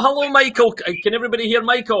 Oh, hello, Michael. Can everybody hear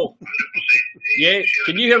Michael? Yeah.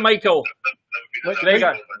 Can you hear Michael?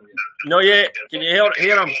 Gregor? No, yeah. Can you hear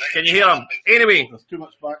him? Can you hear him? Anyway. There's too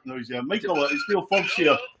much back noise here. Michael, it's Neil Forbes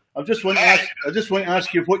here. I just want to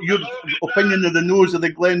ask you what your opinion of the nose of the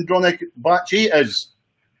Glendronach Batch 8 is.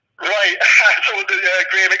 Right. So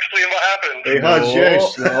Graham explain what happened. He has,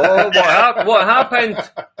 yes. Oh, what happened?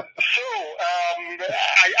 So,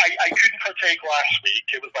 I couldn't partake last week.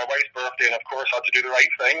 It was my wife's birthday, and of course I had to do the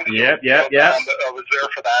right thing. Yeah. I was there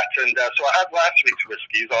for that, and so I had last week's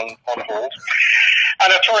whiskies on hold.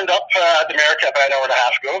 And I turned up at America about an hour and a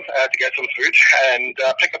half ago to get some food, and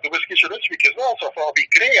picked up the whiskies for this week as well. So I thought it'll be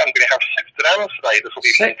great. I'm going to have 6 grams tonight. This will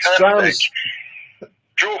be 6 fantastic. grams.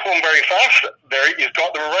 Drove home very fast. There, he's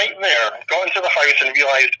got them right there. Got into the house and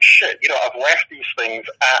realised, shit, I've left these things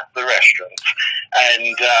at the restaurant.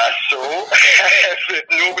 And so, if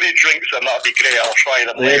nobody drinks them, that'll be great. I'll try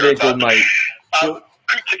them later. There you go, Mike. I've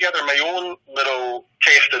put together my own little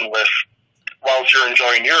tasting list whilst you're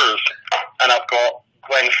enjoying yours. And I've got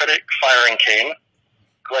Glenfiddich Fire and Cane,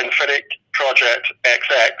 Glenfiddich Project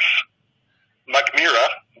XX, Mackmyra,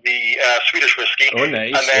 the Swedish whiskey. Oh,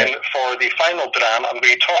 nice. And then for the final dram, I'm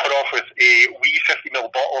going to top it off with a wee 50ml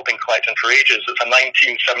bottle I've been collecting for ages. It's a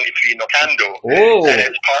 1973 Nocando. Oh. And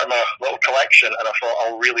it's part of my little collection, and I thought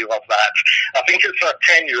I'll really love that. I think it's a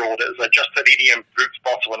 10-year-old. It's a just an EDM Brooks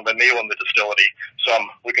bottle and a nail in the distillery. So I'm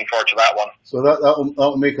looking forward to that one. So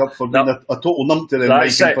that'll make up for being a total numpty then,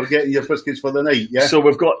 Mike, and for getting your whiskies for the night, yeah? So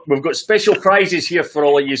we've got special prizes here for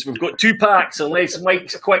all of you. We've got 2 packs, unless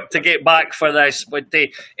Mike's quick to get back for this. But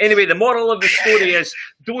anyway, the moral of the story is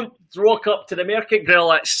don't rock up to the Market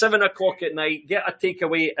Grill at 7 o'clock at night, get a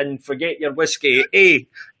takeaway and forget your whiskey. 2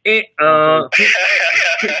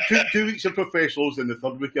 weeks of professionals in the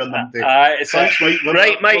 3rd week of numpty. Thanks, Mike.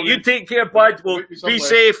 Right, Mike, you take care, bud. We'll be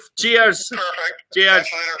safe. Cheers. Perfect. Cheers.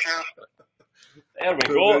 Cheers. There we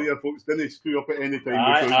So go. there you folks, didn't screw up at any time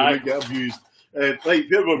because you might get abused. Right,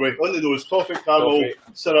 here we go. On the nose, toffee, caramel,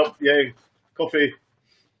 syrup,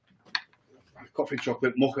 coffee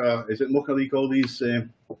chocolate, mocha. Is it mocha they call these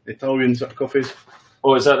Italian coffees?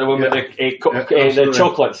 Oh, is that the one with the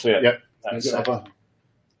chocolate through it? Yeah. That's it.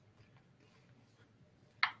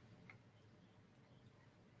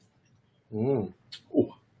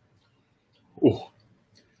 Oh,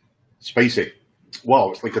 spicy.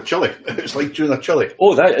 Wow, it's like a chili. It's like tuna chili.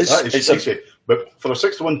 Oh, that is spicy. But for a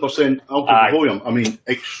 61% alcohol volume, I mean,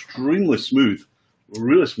 extremely smooth.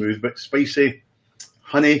 Really smooth, but spicy.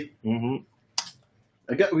 Honey.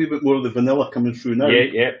 I get a wee bit more of the vanilla coming through now.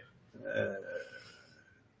 Yeah.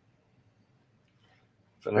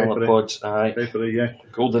 Vanilla Peppery. pods, aye. Peppery, yeah.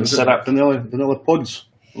 Golden Is it syrup. Vanilla pods.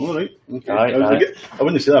 All right. Okay. Aye, I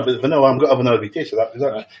wouldn't say that, but vanilla, I'm going to have another taste of that. Is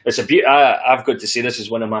that It's a beauty. I've got to say, this is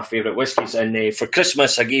one of my favourite whiskies. And for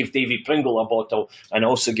Christmas, I gave Davy Pringle a bottle, and I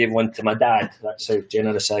also gave one to my dad. That's how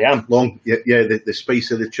generous I am. long? Yeah. The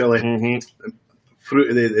spice of the chili,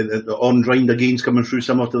 fruit of the orange rind again's coming through,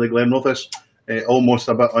 similar to the Glenrothes. Almost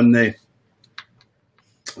a bit on the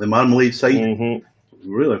marmalade side.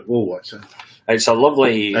 Really, It's a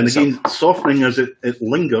lovely. And again, softening as it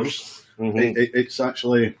lingers. It's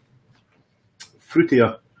actually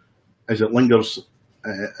fruitier as it lingers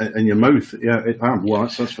in your mouth. Yeah, that's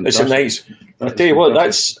fantastic. It's a nice. I tell you what,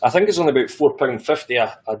 I think it's only about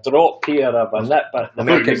 £4.50 a drop here of a nip at the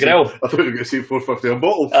Market Grill. I thought you were going to say £4.50 a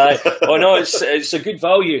bottle. Oh no, it's a good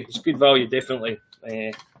value. It's good value, definitely.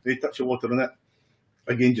 A touch of water in it.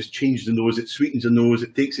 Again, just change the nose. It sweetens the nose.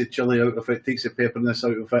 It takes the chili out of it. Takes the pepperiness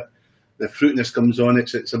out of it. The fruitiness comes on.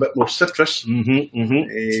 It's a bit more citrus. So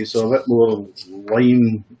a bit more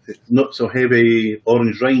lime. It's not so heavy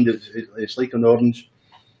orange rind. It's like an orange.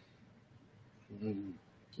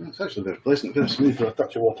 It's actually very pleasant, very smooth with a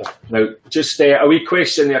touch of water. Now, just a wee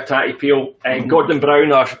question there, Tatty Peel. Gordon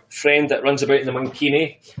Brown, our friend that runs about in the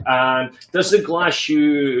Mankini, does the glass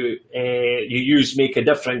you use make a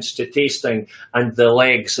difference to tasting and the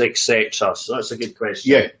legs, etc.? So that's a good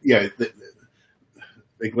question. Yeah.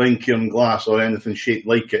 The Glencairn glass or anything shaped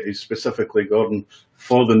like it is specifically, Gordon,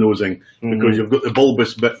 for the nosing, because you've got the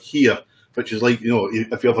bulbous bit here, which is like,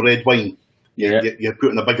 if you have a red wine, you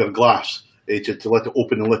put in a bigger glass to let it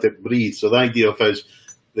open and let it breathe. So the idea of is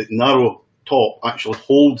the narrow top actually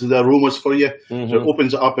holds the aromas for you. So it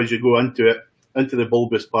opens it up as you go into the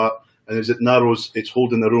bulbous part, and as it narrows, it's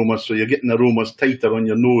holding aromas. So you're getting aromas tighter on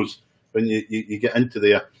your nose when you get into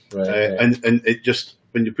there. Right. And it just,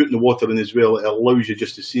 when you put in the water in as well, it allows you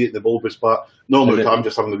just to see it in the bulbous part. Normally, I'm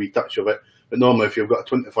just having a wee touch of it, but normally if you've got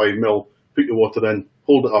a 25ml, put your water in,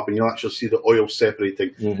 hold it up, and you'll actually see the oil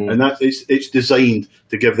separating. And it's designed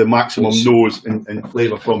to give the maximum nose and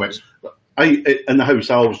flavour from it. In the house,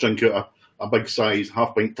 I always drink out a big size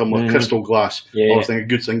half-pint tumbler crystal glass. I always think a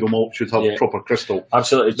good single malt should have proper crystal.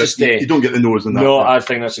 Absolutely. But you don't get the nose in that. No, I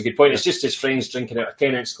think that's a good point. It's just his friends drinking out a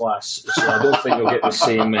 10-ounce glass, so I don't think you'll get the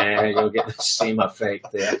same. You'll get the same effect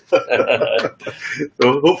there.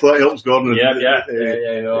 So hopefully that helps, Gordon. Yeah.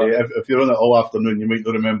 If you're on it all afternoon, you might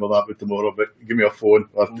not remember that by tomorrow, but give me a phone.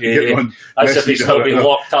 As if he's still been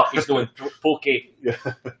locked up. He's doing pokey. Yeah.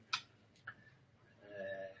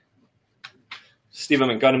 Stephen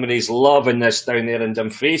Montgomery's loving this down there in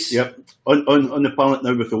Dumfries. Yep. On the palate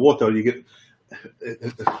now with the water, you get,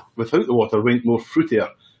 without the water, went more fruitier,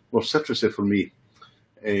 more citrusy for me.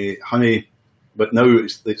 Honey, but now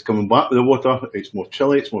it's coming back with the water. It's more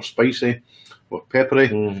chilly, it's more spicy, more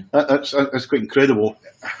peppery. That's quite incredible.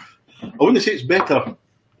 I wouldn't say it's better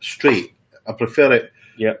straight. I prefer it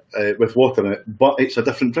with water in it, but it's a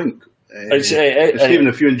different drink. Stephen,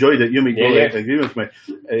 if you enjoyed it, you might agree with me.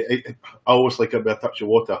 I always like it with a touch of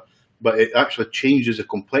water, but it actually changes the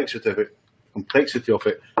complexity of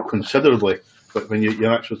it considerably. But when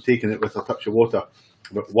you're actually taking it with a touch of water,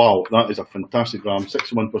 but wow, that is a fantastic gram,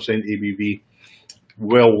 61% ABV,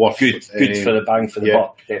 well worth. Good for the bang for the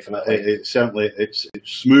buck, definitely. It's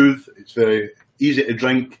smooth, it's very easy to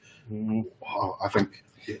drink. I think.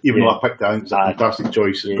 Even though I picked it, I think it's a fantastic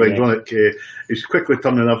choice. Glendronach is quickly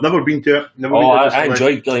turning. I've never been to it. I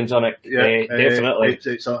enjoyed Glendronach. Definitely.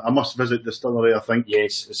 It's a must-visit distillery, I think.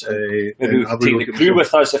 Yes. Maybe we can take the crew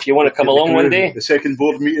with us if you want to come along one day. The second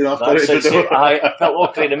board meeting after it. I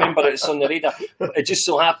remember it's on the radar. It just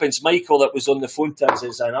so happens Michael that was on the phone to us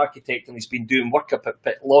is an architect, and he's been doing work up at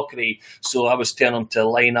Pitlochry. So I was telling him to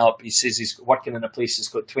line up. He says he's working in a place that's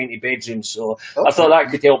got 20 bedrooms. So I thought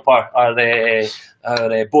that could help our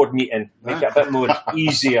board meeting, make it a bit more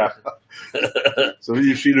easier. So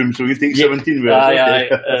you see them, so you take 17 with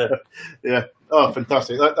us. Yeah. Oh,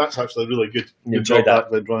 fantastic. That's actually really good. You enjoyed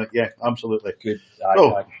that? Yeah, absolutely. Good.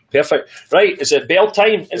 Perfect. Right, is it bell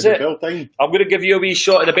time? Is it? Bell time. I'm going to give you a wee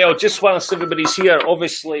shot of the bell just whilst everybody's here.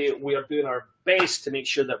 Obviously, we are doing our best to make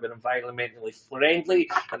sure that we're environmentally friendly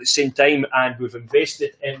at the same time, and we've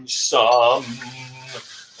invested in some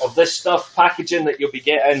of this stuff, packaging that you'll be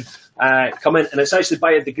getting coming, and it's actually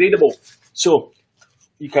biodegradable, so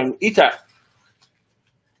you can eat it.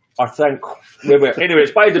 I think. Anyway,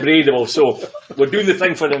 it's biodegradable, so we're doing the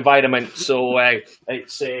thing for the environment. So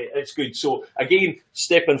it's good. So again,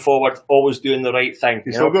 stepping forward, always doing the right thing.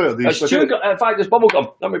 You still got it. In fact, there's bubble gum.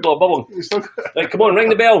 Let me blow a bubble. Right, come on, ring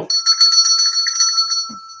the bell.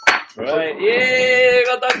 Right, yeah,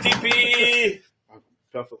 got that TP.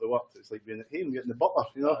 perfectly worked. It's like being at home, getting the butler,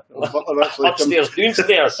 you know. The butler actually Upstairs,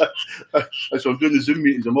 downstairs. So I'm doing the Zoom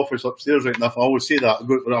meetings, I'm office upstairs right enough. I always say that. I'm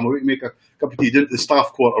going to make a cup of tea down to the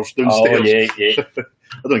staff quarters downstairs. Oh, yeah. I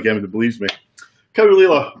don't get anybody believes me.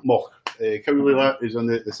 Cowleila Moch. Cowleila is on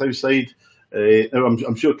the south side. Now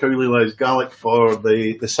I'm sure Cowleila is Gaelic for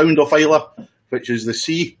the sound of Isla, which is the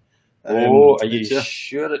sea. Are you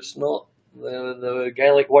sure it's not the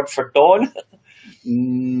Gaelic word for dawn?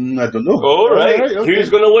 I don't know. Oh, right. Okay. Who's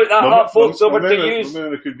going to look that up, folks? Over to you.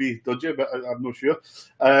 It could be dodgy, but I'm not sure.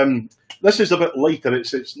 This is a bit lighter.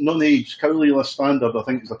 It's non-age. Cowleila standard, I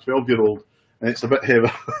think it's a 12-year-old. And it's a bit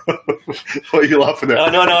heavy. What are you laughing at?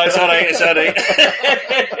 Oh, no, it's all right. It's all right.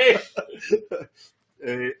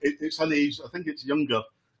 It's unaged. I think it's younger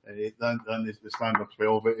than the standard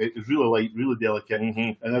 12. It's really light, really delicate.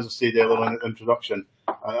 Mm-hmm. And as I said earlier in the introduction,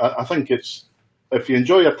 I think it's, if you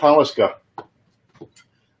enjoy a Talisker,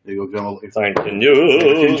 there you go, Grandma. Thank you.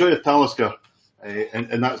 If you enjoy a Talisker,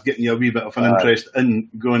 and that's getting you a wee bit of an interest in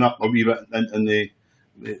going up a wee bit in the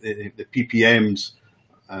ppms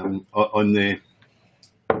on the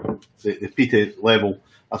peated level,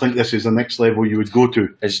 I think this is the next level you would go to.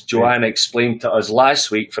 As Joanne explained to us last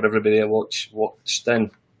week for everybody that watched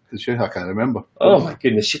in. I can't remember. Oh my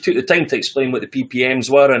goodness, she took the time to explain what the ppms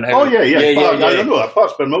were and how. Oh yeah. I know that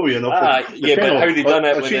part's familiar enough. But how they done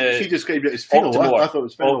it? She described it as phenol. I thought it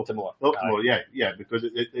was phenol. Optimor, yeah, because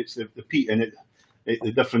it's the peat in it.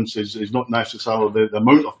 The difference is not necessarily the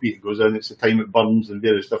amount of peat it goes in; it's the time it burns and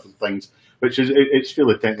various different things, which is it's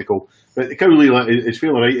fairly technical. But the Cowleila is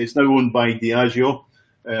fairly right. It's now owned by Diageo,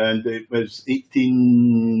 and it was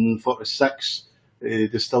 1846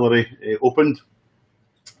 distillery opened.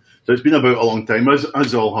 So it's been about a long time,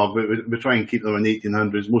 as all have. We try and keep them in the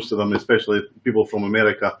 1800s. Most of them, especially people from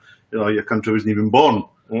America, your country wasn't even born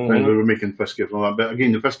when we were making whiskey from that. But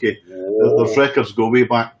again, the whiskey, those records go way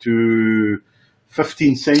back to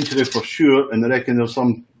 15th century for sure, and I reckon there's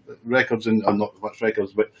some records, not much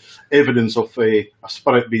records, but evidence of a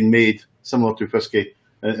spirit being made similar to whiskey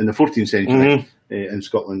in the 14th century in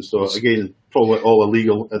Scotland. So again, probably all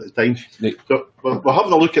illegal at the time. So we're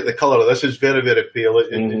having a look at the colour of this. It's very, very pale.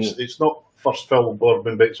 It's not first fill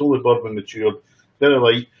bourbon, but it's only bourbon matured, very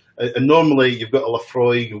light. And normally you've got a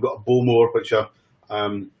Lafroig, you've got a Bowmore, which are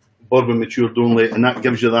bourbon matured only, and that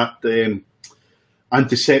gives you that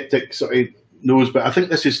antiseptic sort of nose. But I think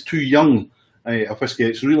this is too young a whiskey.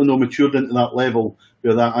 It's really not matured into that level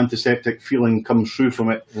where that antiseptic feeling comes through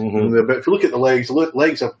from it. But if you look at the legs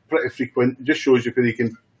are pretty frequent. It just shows you where you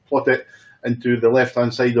can plot it into the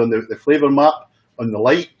left-hand side on the flavour map on the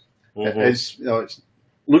light. It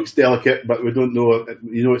looks delicate, but we don't know.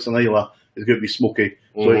 It's an Islay. It's going to be smoky,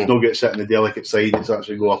 so it's not going to sit on the delicate side. It's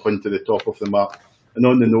actually go up into the top of the map. And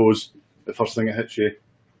on the nose, the first thing that hits you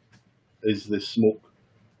is the smoke.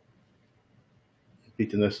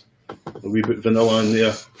 Heating this, a wee bit of vanilla in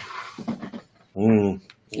there. Lemon.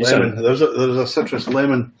 There's a citrus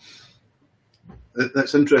lemon.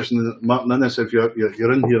 That's interesting, Martin. In this, if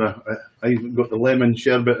you're in here, I've got the lemon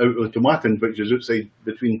sherbet out of the tomatin, which is outside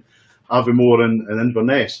between Aviemore and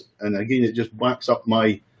Inverness, and again, it just backs up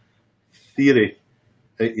my theory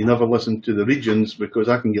that you never listen to the regions, because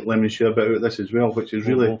I can get lemon sherbet out of this as well, which is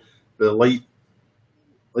really the light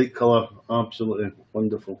colour, absolutely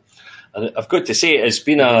wonderful. And I've got to say, it's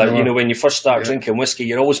been when you first start drinking whiskey,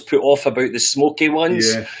 you're always put off about the smoky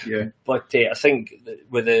ones. Yeah. But I think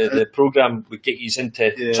with the programme, we get you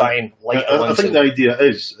into trying lighter ones. I think the idea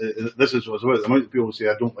is, this is what's about. The amount of people say,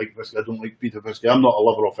 I don't like whiskey, I don't like peated whiskey. I'm not a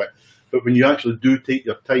lover of it. But when you actually do take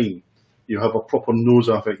your time, you have a proper nose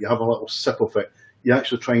of it, you have a little sip of it, you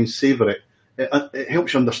actually try and savour it. It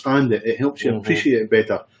helps you understand it. It helps you appreciate it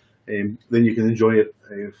better. Then you can enjoy it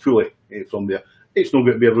fully from there. It's not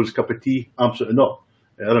going to be everyone's cup of tea, absolutely not.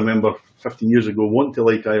 I remember 15 years ago wanting to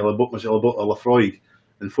like Islay, I bought myself a bottle of Lafroig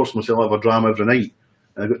and forced myself to have a dram every night.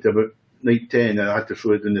 And I got to about night 10 and I had to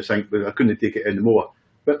throw it in the sink, but I couldn't take it anymore.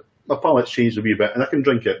 But my palate's changed a wee bit and I can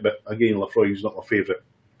drink it, but again, Lafroig is not my favourite.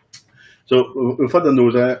 So we've had a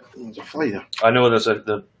nose at it. There's a fly there. I know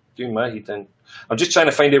they're doing my heating. I'm just trying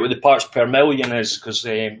to find out what the parts per million is, because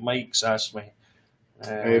Mike's asked me.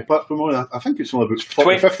 Parts per million, I think it's only about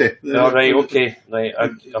 40, 50. Oh, right, okay. Right,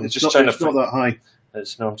 I'm just trying to... It's not that high.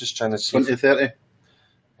 I'm just trying to see... 20, 30.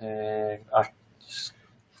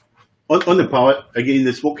 On the palate, again,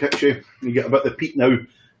 the smoke hits you. You get a bit of the peat now.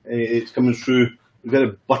 It's coming through.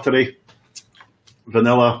 Very buttery.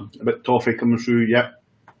 Vanilla, a bit toffee coming through,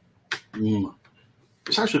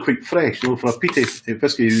 It's actually quite fresh, for a peated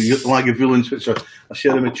whiskey. You get the Lagavulins, which are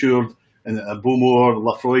sherry matured, and a Bowmore,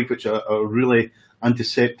 Lafroig, which are really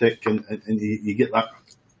antiseptic, and you get that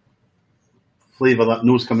flavour, that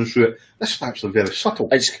nose coming through it. This is actually very subtle.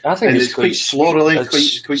 I think it's quite florally,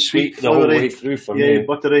 quite sweet, the whole flowery, way through for me.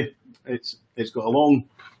 buttery. It's got a long,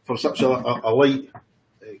 for such a light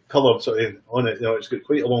colour sort of on it. It's got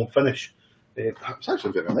quite a long finish. It's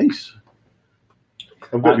actually very nice.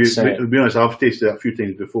 I've got to be honest, I've tasted it a few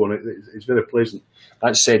times before, and it's very pleasant.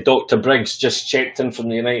 That's Dr. Briggs just checked in from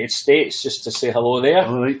the United States just to say hello there.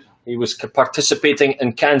 All right. He was participating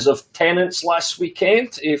in Cans of Tenants last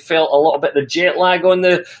weekend. He felt a little bit of jet lag on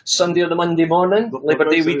the Sunday or the Monday morning, Labour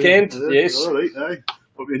Day weekend. Yes. All right, aye.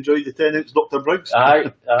 Hope you enjoyed the Tenants, Dr. Briggs.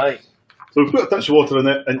 Aye. So we've got a touch of water in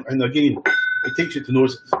it, and again, it takes you to know,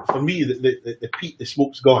 for me, the peat, the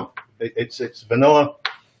smoke's gone. It's vanilla,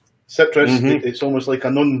 citrus. It's almost like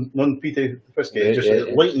a non-peaty whiskey.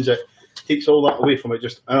 It lightens it, takes all that away from it.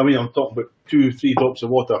 I'm talking about 2-3 drops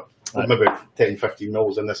of water, maybe 10-15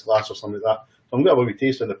 mils in this glass or something like that. So I'm going to have a wee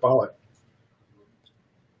taste in the palate.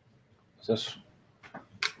 This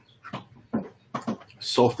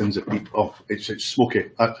softens the peat. Oh, it's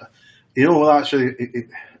smoky. Actually,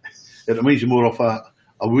 it reminds you more of a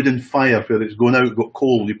wooden fire where it's going out, got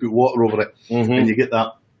coal, you put water over it, and you get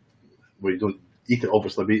that. Well, you don't eat it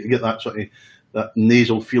obviously, but you get that sort of that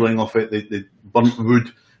nasal feeling of it, the burnt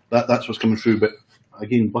wood. That's what's coming through. But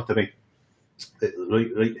again, buttery,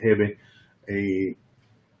 right heavy. A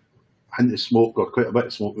hint of smoke, or quite a bit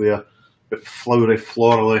of smoke there, but flowery,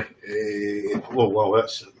 florally.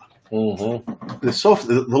 That's the soft.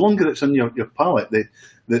 The longer it's in your palate,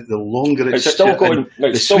 the longer it's still going.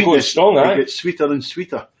 It's still going strong. It gets sweeter and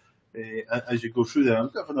sweeter as you go through there. I'm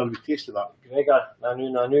going to have another wee taste of that. Gregor,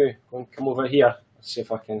 Nanu, come over here. Let's see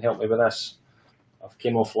if I can help me with this. I've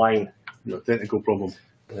came offline. No technical problem.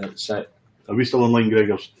 That's it. Are we still online,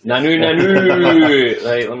 Gregors? Nanu.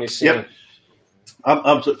 Right, let me see. Yep.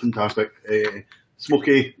 Absolutely fantastic.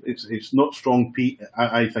 Smoky. It's not strong peat.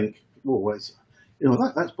 I think. It's.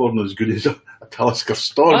 That's born as good as a Talisker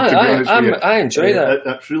Storm, to be honest with you. I enjoy that.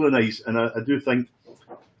 That's really nice, and I do think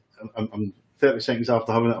I'm 30 seconds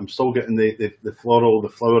after having it, I'm still getting the floral, the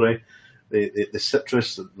flowery, the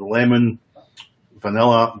citrus, the lemon,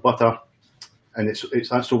 vanilla, butter, and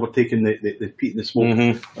that's overtaking the peat and the smoke.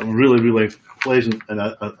 Really, really pleasant, and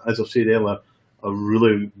as I said earlier, a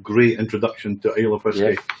really great introduction to Isle of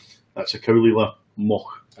Whisky. That's a Cowlila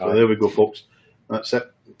Moch. So there we go, folks. That's it.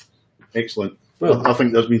 Excellent. Well, I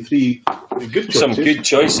think there's been 3 good choices. Some good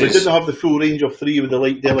choices. We didn't have the full range of 3 with the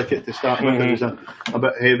light delicate to start with. It was a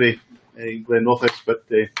bit heavy, Glenrothes, but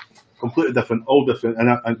completely different, all different.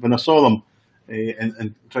 And when I saw them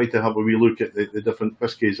and tried to have a wee look at the different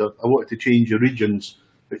whiskies, I wanted to change the regions,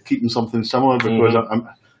 but keeping something similar, because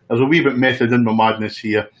there's a wee bit method in my madness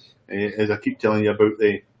here, as I keep telling you about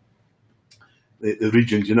the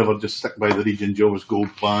regions. You never just stick by the regions, you always go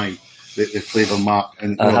by the flavour mark,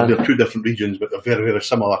 and they're 2 different regions, but they're very, very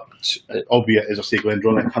similar. Albeit, as I say,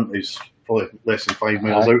 Glendronach Hunt is probably less than 5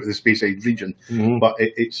 miles out of the Speyside region, but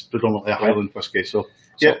it's predominantly a Highland whisky. So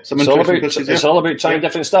some interesting it's all about trying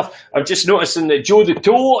different stuff. I've just noticed that Joe the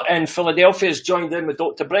Toe in Philadelphia has joined in with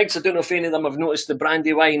Dr. Briggs. I don't know if any of them have noticed the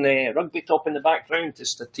Brandywine rugby top in the background.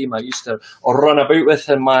 It's the team I used to run about with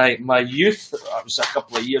in my youth. That was a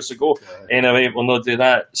couple of years ago. Anyway, we'll not do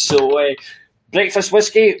that. So. Breakfast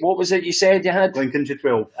whiskey, what was it you said you had? Glenkinchie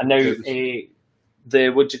 12. And now,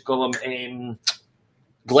 what do you call them?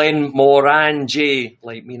 Glenmorangie,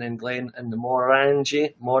 like meaning Glen in the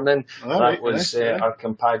Morangie morning. That was our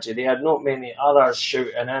compadre. They had not many others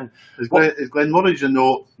shouting in. Is Glenmorangie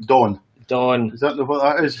no Dawn? Dawn. Is that what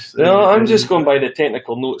that is? No, I'm just going by the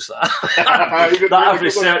technical notes that I've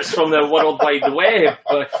researched from the World Wide Web.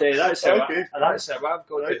 But that's it. That's it. I've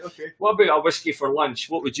got right, it. What about a whiskey for lunch?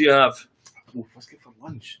 What would you have? Whiskey for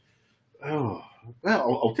lunch. Oh,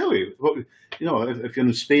 well, I'll tell you. If you're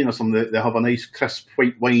in Spain or something, they have a nice crisp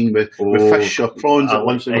white wine with fish or prawns at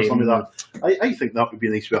lunch or something like that. I think that would be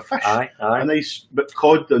nice with a fish. A nice bit of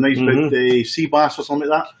cod, a nice bit sea bass or something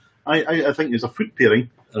like that. I think as a food pairing,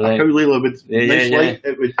 a Cowlila would light.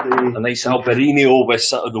 It would a nice Albarino with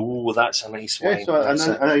sort of that's a nice wine.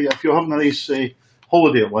 If you're having a nice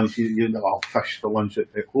holiday at lunch, you fish for lunch at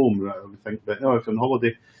home. I would think, but no, if you're on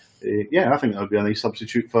holiday. I think that would be a nice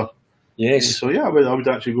substitute for. Yes. So I would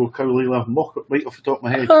actually go Cowlila Moch right off the top of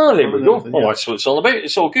my head. Oh, there we go. That's what it's all about.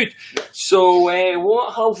 It's all good. So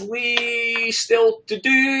what have we still to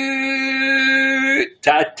do?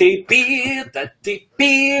 Tatty beer. A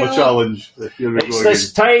challenge. It's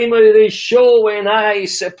this time of the show when I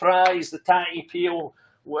surprise the Tatty Peel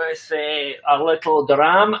with a little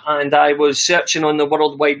dram, and I was searching on the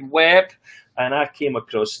World Wide Web, and I came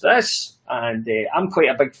across this, and I'm quite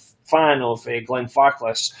a big fan of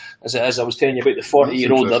Glenfarclas as it is. I was telling you about the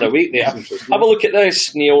 40-year-old the other week there. Have a look at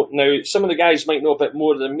this, Neil. Now, some of the guys might know a bit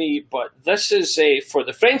more than me, but this is for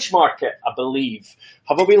the French market, I believe.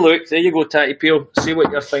 Have a wee look. There you go, Tatty Peel. See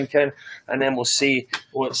what you're thinking, and then we'll see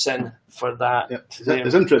what's in for that. Yeah.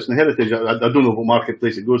 It's interesting. Heritage, I don't know what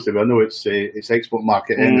marketplace it goes to, but I know it's export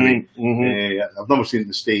market anyway. I've never seen it in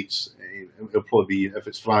the States. It'll probably be, if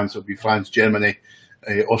it's France, it'll be France, Germany,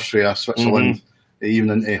 Austria, Switzerland,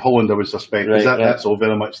 even in Holland, I would suspect. Right, That's all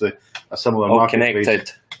very much a similar all marketplace.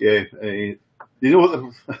 connected. Yeah. You know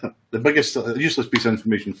what the biggest, useless piece of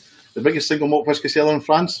information, the biggest single malt whisky seller in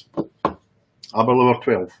France? Aberlour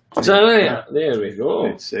 12. Is that right? There we go.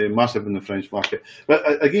 It's massive in the French market.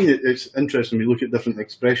 But again, it's interesting when you look at different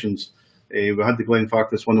expressions. We had the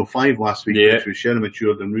Glenfarclas 105 last week, which was sherry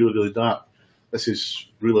matured and really, really dark. This is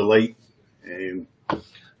really light.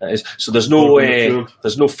 So there's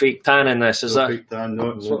no fake tan in this, is there? Fake tan,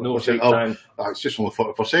 no. No fake tan. It's just only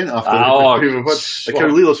 40% after. The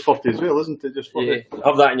Carolina's 40 as well, isn't it? Just 40. Yeah.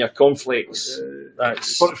 Have that in your cornflakes.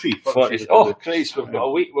 That's 43. Oh, Christ, we've got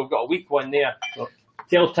a weak one there.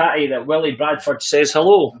 Tell Tatty that Willie Bradford says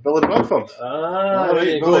hello. Billy Bradford.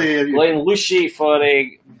 Right, Billy. Glenn Lucy for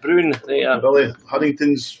Broon there. Billy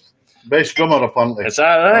Huntington's best drummer, apparently. Is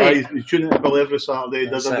that right? He's tuning in Billy every Saturday.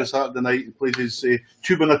 Every Saturday night. He plays his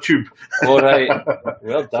tube in a tube. All right.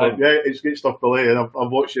 Well done. So, yeah, it's great stuff, Billy, and I've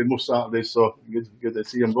watched it most Saturdays, so good to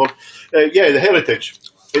see him, Bob. The heritage.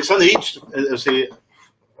 It's unaged.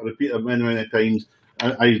 I repeat it many times.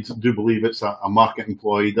 I do believe it's a market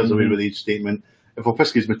employee. Does away with the age statement. If a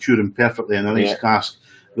whisky is maturing perfectly in a nice cask,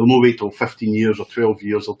 they'll not wait till 15 years or 12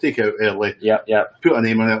 years. They'll take it out early. Put a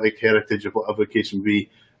name on it like Heritage or whatever the case may be.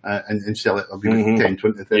 And sell it. I'll be 10,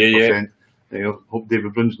 20, 30%. Hope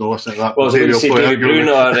David Brunn's not listening to that. Well, I was going to say David Brun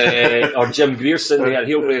or Jim Grierson there.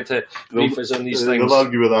 He'll be able to brief us on these things. They'll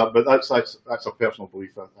argue with that, but that's a personal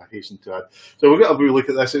belief I hasten to add. So we've got a wee look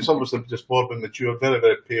at this. It's obviously just bourbon mature, very,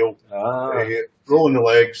 very pale. Rolling the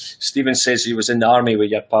legs. Stephen says he was in the army with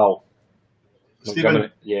your pal. Stephen,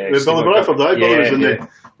 with Billy Bradford, Billy was in the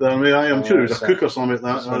army. I'm sure he was a cook or something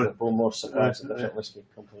like that.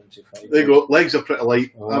 There you go. Legs are pretty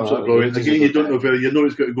light. Absolutely brilliant. Again, you don't know where. You know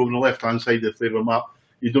it's got to go on the left-hand side of the flavour map.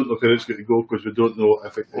 You don't know where it's going to go because we don't know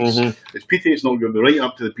if it's peated. It's not going to be right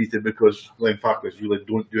up to the peated because Glenfarclas really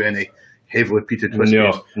don't do any heavily peated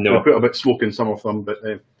whiskies. No. We put a bit of smoke in some of them, but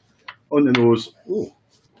on the nose,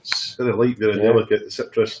 it's very light, very delicate. The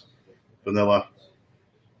citrus, vanilla.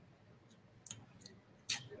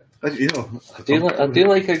 I do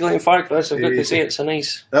like a Glenfarclas. I've got to say it's a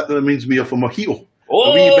nice. That reminds me of a mojito.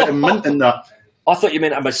 A wee bit of mint in that. I thought you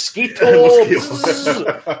meant a mosquito.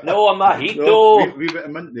 No, a mojito. No, wee bit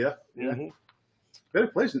of mint there. Very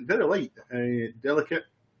pleasant, very light, delicate.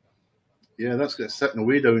 Yeah, that's got sitting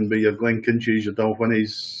way down by your Glen Kinches, your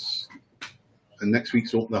Dalwhinnies, and next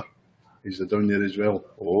week's opener is down there as well.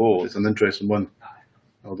 It's an interesting one.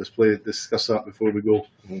 I'll discuss that before we go.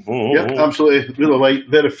 Yep, absolutely, really light,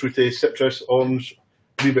 very fruity, citrus, orange,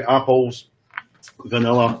 a wee bit apples,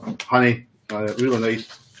 vanilla, honey, really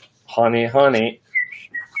nice. Honey.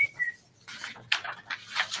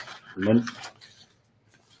 Mint.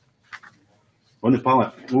 On the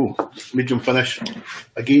palate, medium finish.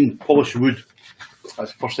 Again, polished wood.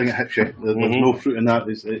 That's the first thing that hits you. There's no fruit in that.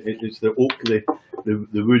 It's the oak,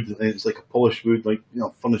 the wood. It's like a polished wood, like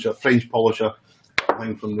furniture, French polisher.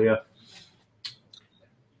 Thing from there.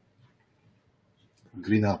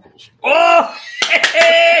 Green apples.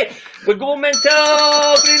 We're going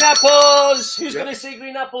mental! Green apples! Who's going to say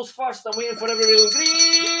green apples first? I'm waiting for everyone.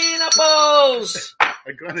 Green apples!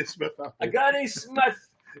 A Granny Smith apple. A Granny Smith.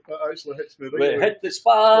 That actually hits me right. Hit the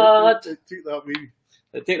spot. Take that wee.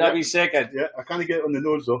 Take that wee second. Yeah, I can't get it on the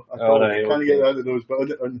nose though. I can't get it out of the nose, but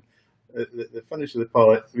on the finish of the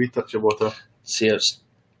palate, wee touch of water. Cheers.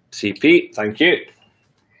 CP, thank you.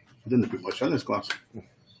 I didn't put much in this glass.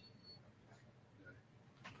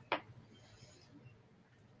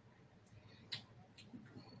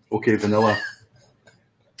 Okay, vanilla.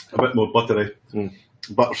 A bit more buttery.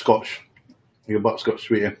 Butterscotch. You get butterscotch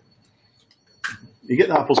sweetie. You get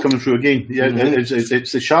the apples coming through again. Yeah,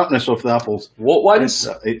 it's the sharpness of the apples. What ones?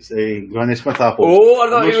 It's a Granny Smith apples. I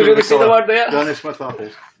thought you were going to say the word there. Granny Smith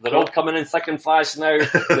apples. They're all coming in thick and fast now.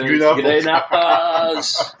 Green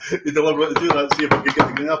apples. You deliberately do that, see if I can get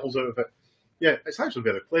the green apples out of it. Yeah, it's actually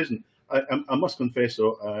very pleasant. I must confess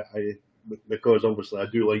though, because obviously I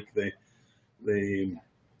do like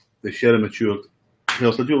the sherry matured.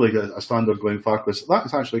 I do like a standard Glenfarclas.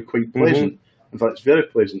 That's actually quite pleasant. In fact, it's very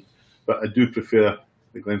pleasant. But I do prefer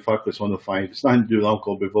the Glenfarclas 105. It's nothing to do with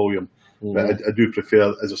alcohol by volume. But I do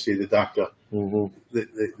prefer, as I say, the darker,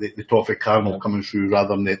 the toffee caramel coming through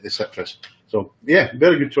rather than the citrus. So yeah,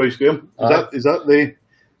 very good choice, Graham. Is that the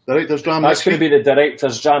Director's Jam? That's going to be the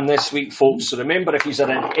Director's Jam this week, folks. So remember, if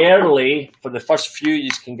you're in early for the first few, you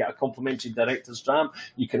can get a complimentary Director's Jam.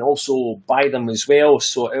 You can also buy them as well,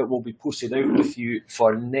 so it will be posted out with you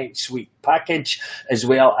for next week package, as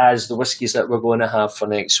well as the whiskies that we're going to have for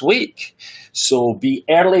next week. So be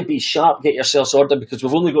early, be sharp, get yourselves ordered, because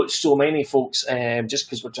we've only got so many, folks, just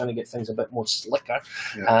because we're trying to get things a bit more slicker.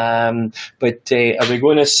 Yeah. But are we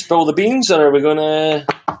going to spill the beans, or are we going to...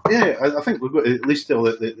 Yeah, I think we've got to at least tell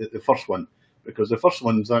the first one, because the first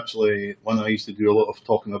one is actually one I used to do a lot of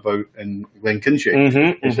talking about in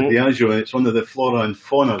Glenkinchie. It's at Diageo, and it's one of the flora and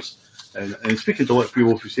faunas. And speaking to a lot of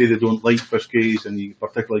people who say they don't like whiskies, and you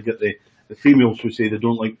particularly get the females who say they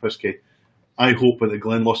don't like whiskey, I hope that the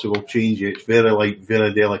Glenlivet will change it. It's very light,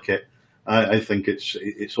 very delicate. I think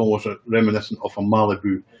it's almost reminiscent of a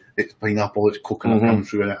Malibu. It's pineapple, it's coconut coming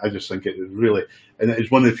through in it. I just think it is really, and it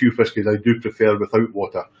is one of the few whiskies I do prefer without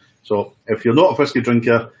water. So if you're not a whiskey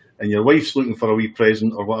drinker and your wife's looking for a wee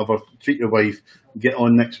present or whatever, treat your wife, get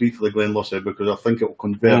on next week for the Glenlivet, because I think it will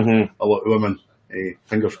convert a lot of women.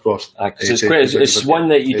 Fingers crossed. It's great. It's one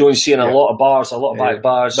that you don't see in a lot of bars, a lot of back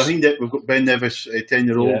bars. Behind it, we've got Ben Nevis,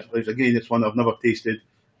 10-year-old. Again, it's one I've never tasted.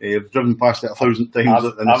 I've driven past it 1,000 times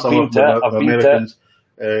in the summer with Americans.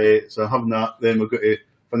 So having that, then we've got to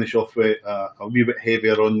finish off with a wee bit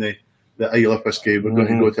heavier on the Islay whiskey. We're going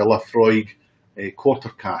to go to Lafroig quarter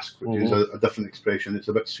cask, which is a different expression. It's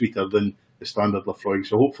a bit sweeter than the standard Lafroig.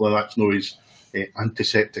 So hopefully that's not as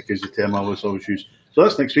antiseptic as the term I always use. So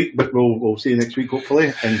that's next week, but we'll see you next week,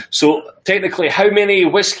 hopefully. And so technically, how many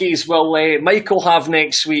whiskies will Michael have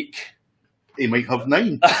next week? He might have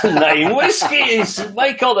 9. 9 whiskies!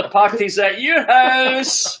 Michael, the party's at your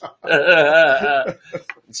house!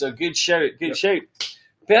 It's a good shout, good shout.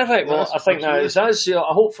 Perfect. Well, I think that is us.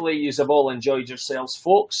 Hopefully you have all enjoyed yourselves,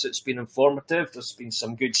 folks. It's been informative. There's been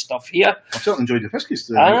some good stuff here. I've certainly enjoyed the whiskies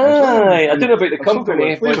today. I don't know about the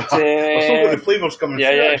company, but... I've still got the flavours coming through,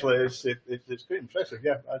 actually. It's quite impressive,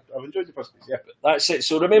 yeah. I've enjoyed the whiskies, yeah. That's it.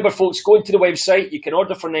 So remember, folks, go into the website. You can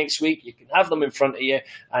order for next week. You can have them in front of you,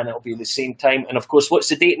 and it'll be the same time. And, of course, what's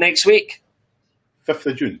the date next week? 5th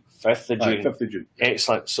of June. 5th of June. 5th of June.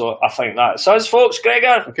 Excellent. So I think that's us, folks.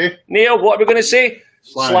 Gregor? Okay. Neil, what are we going to say?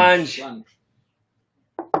 Slange.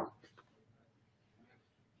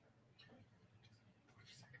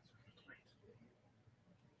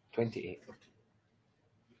 28.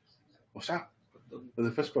 What's that? The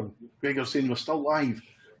Fishburne. Gregor's saying we're still live.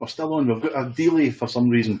 We're still on. We've got a delay for some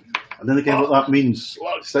reason. And then again, what that means.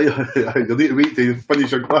 You'll need to wait to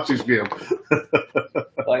finish your glasses, Graham.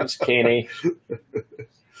 Thanks, Kenny.